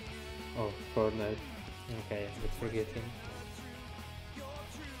 Oh, Fortnite. Okay, let's forget him.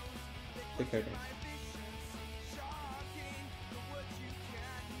 Take care then.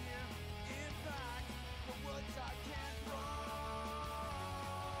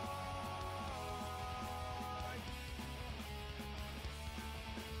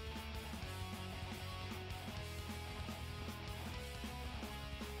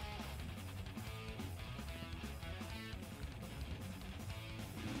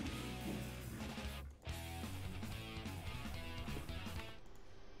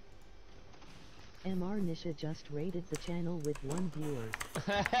 MR Nisha just rated the channel with 1 viewers.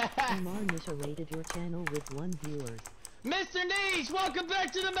 MR Nisha rated your channel with 1 viewers. Mr. Niche, welcome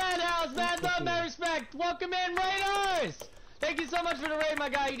back to the Madhouse. Mad love, mad respect. Welcome in, Raiders. Thank you so much for the raid, my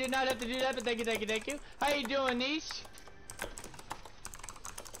guy. You did not have to do that, but thank you, thank you, thank you. How you doing, Niche?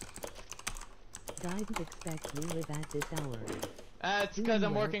 Didn't expect you live at this hour. It's because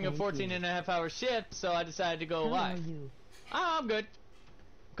I'm working a 14.5-hour shift, so I decided to go live. How are you? Oh, I'm good.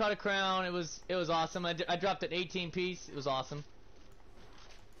 Caught a crown. It was awesome. I dropped an 18 piece. It was awesome.